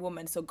God-fearing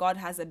woman, so God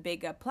has a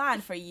bigger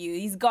plan for you.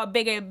 He's got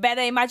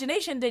better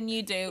imagination than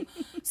you do.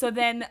 So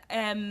then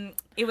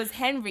it was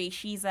Henry.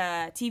 She's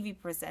a TV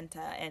presenter,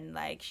 and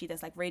like she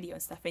does like radio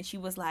and stuff. And she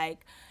was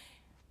like,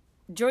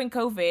 during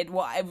COVID,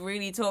 what it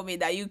really taught me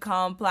that you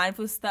can't plan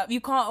for stuff.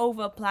 You can't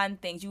over plan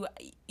things.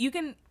 You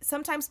can,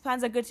 sometimes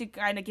plans are good to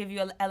kind of give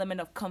you an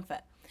element of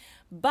comfort.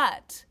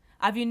 But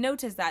have you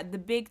noticed that the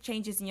big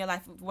changes in your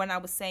life, when I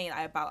was saying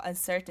about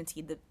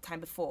uncertainty the time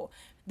before,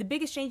 the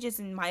biggest changes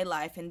in my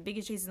life and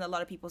biggest changes in a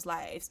lot of people's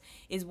lives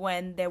is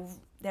when there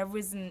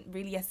isn't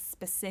really a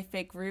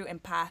specific route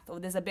and path, or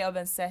there's a bit of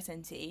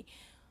uncertainty.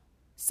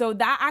 So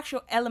that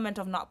actual element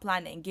of not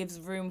planning gives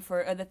room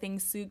for other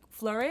things to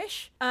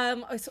flourish.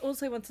 I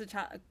also wanted to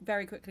chat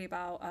very quickly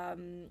about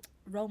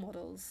role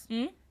models.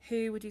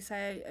 Who would you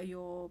say are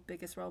your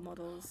biggest role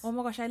models? Oh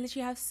my gosh, I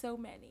literally have so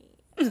many.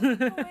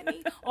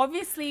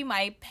 Obviously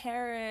my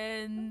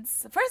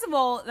parents. First of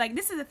all, like,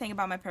 this is the thing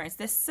about my parents,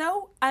 they're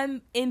so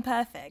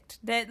imperfect.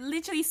 They're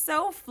literally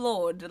so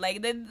flawed.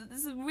 Like, they're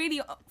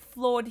really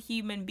flawed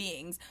human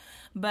beings,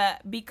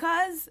 but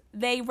because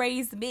they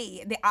raised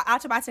me, they are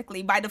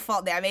automatically by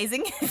default they're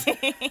amazing.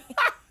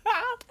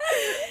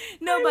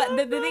 No, but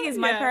the thing is,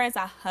 my parents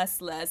are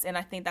hustlers, and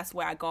I think that's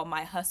where I got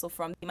my hustle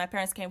from. My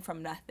parents came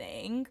from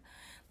nothing.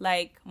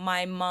 Like, both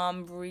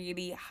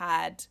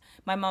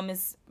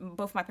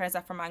my parents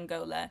are from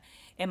Angola,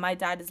 and my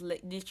dad is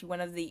literally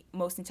one of the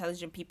most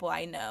intelligent people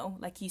I know.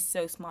 Like, he's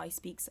so smart. He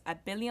speaks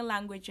 1 billion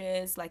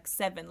languages, like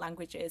 7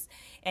 languages,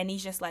 and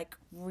he's just like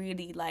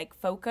really like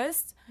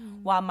focused.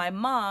 While my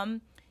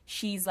mom,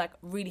 she's like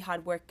really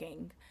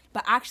hardworking,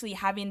 but actually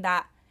having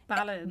that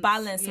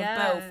balance. of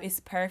both is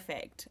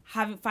perfect.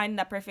 Finding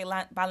that perfect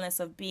balance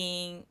of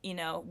being, you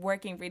know,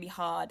 working really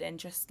hard and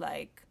just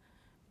like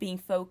being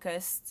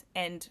focused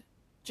and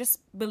just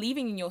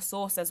believing in your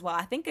source as well.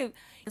 I think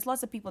there's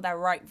lots of people that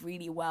write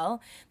really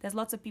well. There's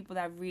lots of people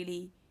that are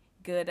really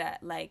good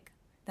at like,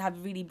 that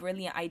have really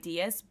brilliant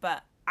ideas,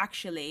 but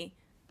actually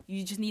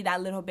you just need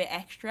that little bit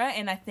extra,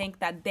 and I think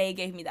that they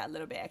gave me that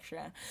little bit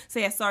extra. So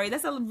yeah, sorry,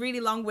 that's a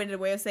really long-winded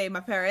way of saying my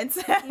parents.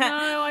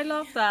 No, I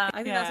love that.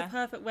 I think that's a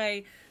perfect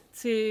way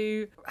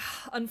to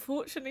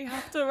unfortunately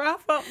have to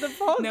wrap up the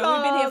podcast. No,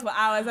 we've been here for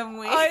hours, haven't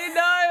we? I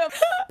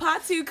know.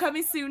 Part 2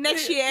 coming soon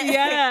next year.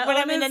 Yeah, when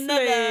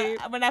honestly.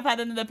 when I've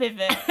had another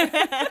pivot.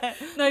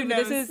 No,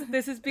 but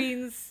this has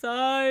been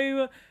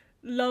so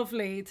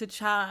lovely to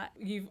chat.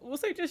 You've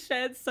also just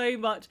shared so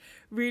much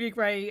really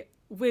great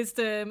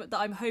wisdom that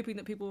I'm hoping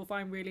that people will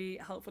find really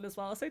helpful as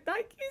well. So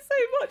thank you so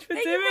much for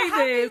doing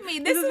this. Me.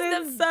 This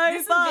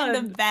has been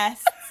the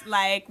best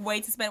like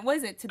way to spend. What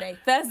is it today?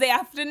 Thursday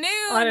afternoon.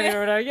 I don't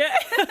even know yet.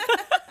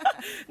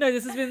 No,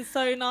 this has been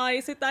so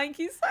nice. So thank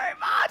you so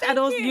much. And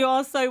also, you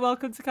are so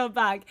welcome to come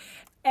back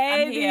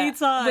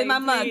anytime with my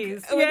mug. Yeah,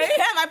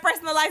 my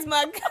personalized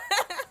mug.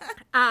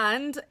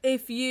 And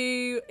if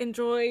you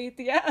enjoyed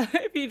the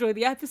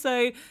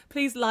episode,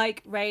 please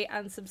like, rate,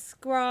 and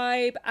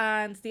subscribe.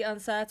 And the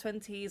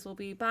Uncertainties will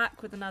be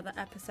back with another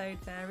episode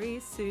very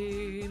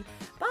soon.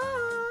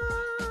 Bye.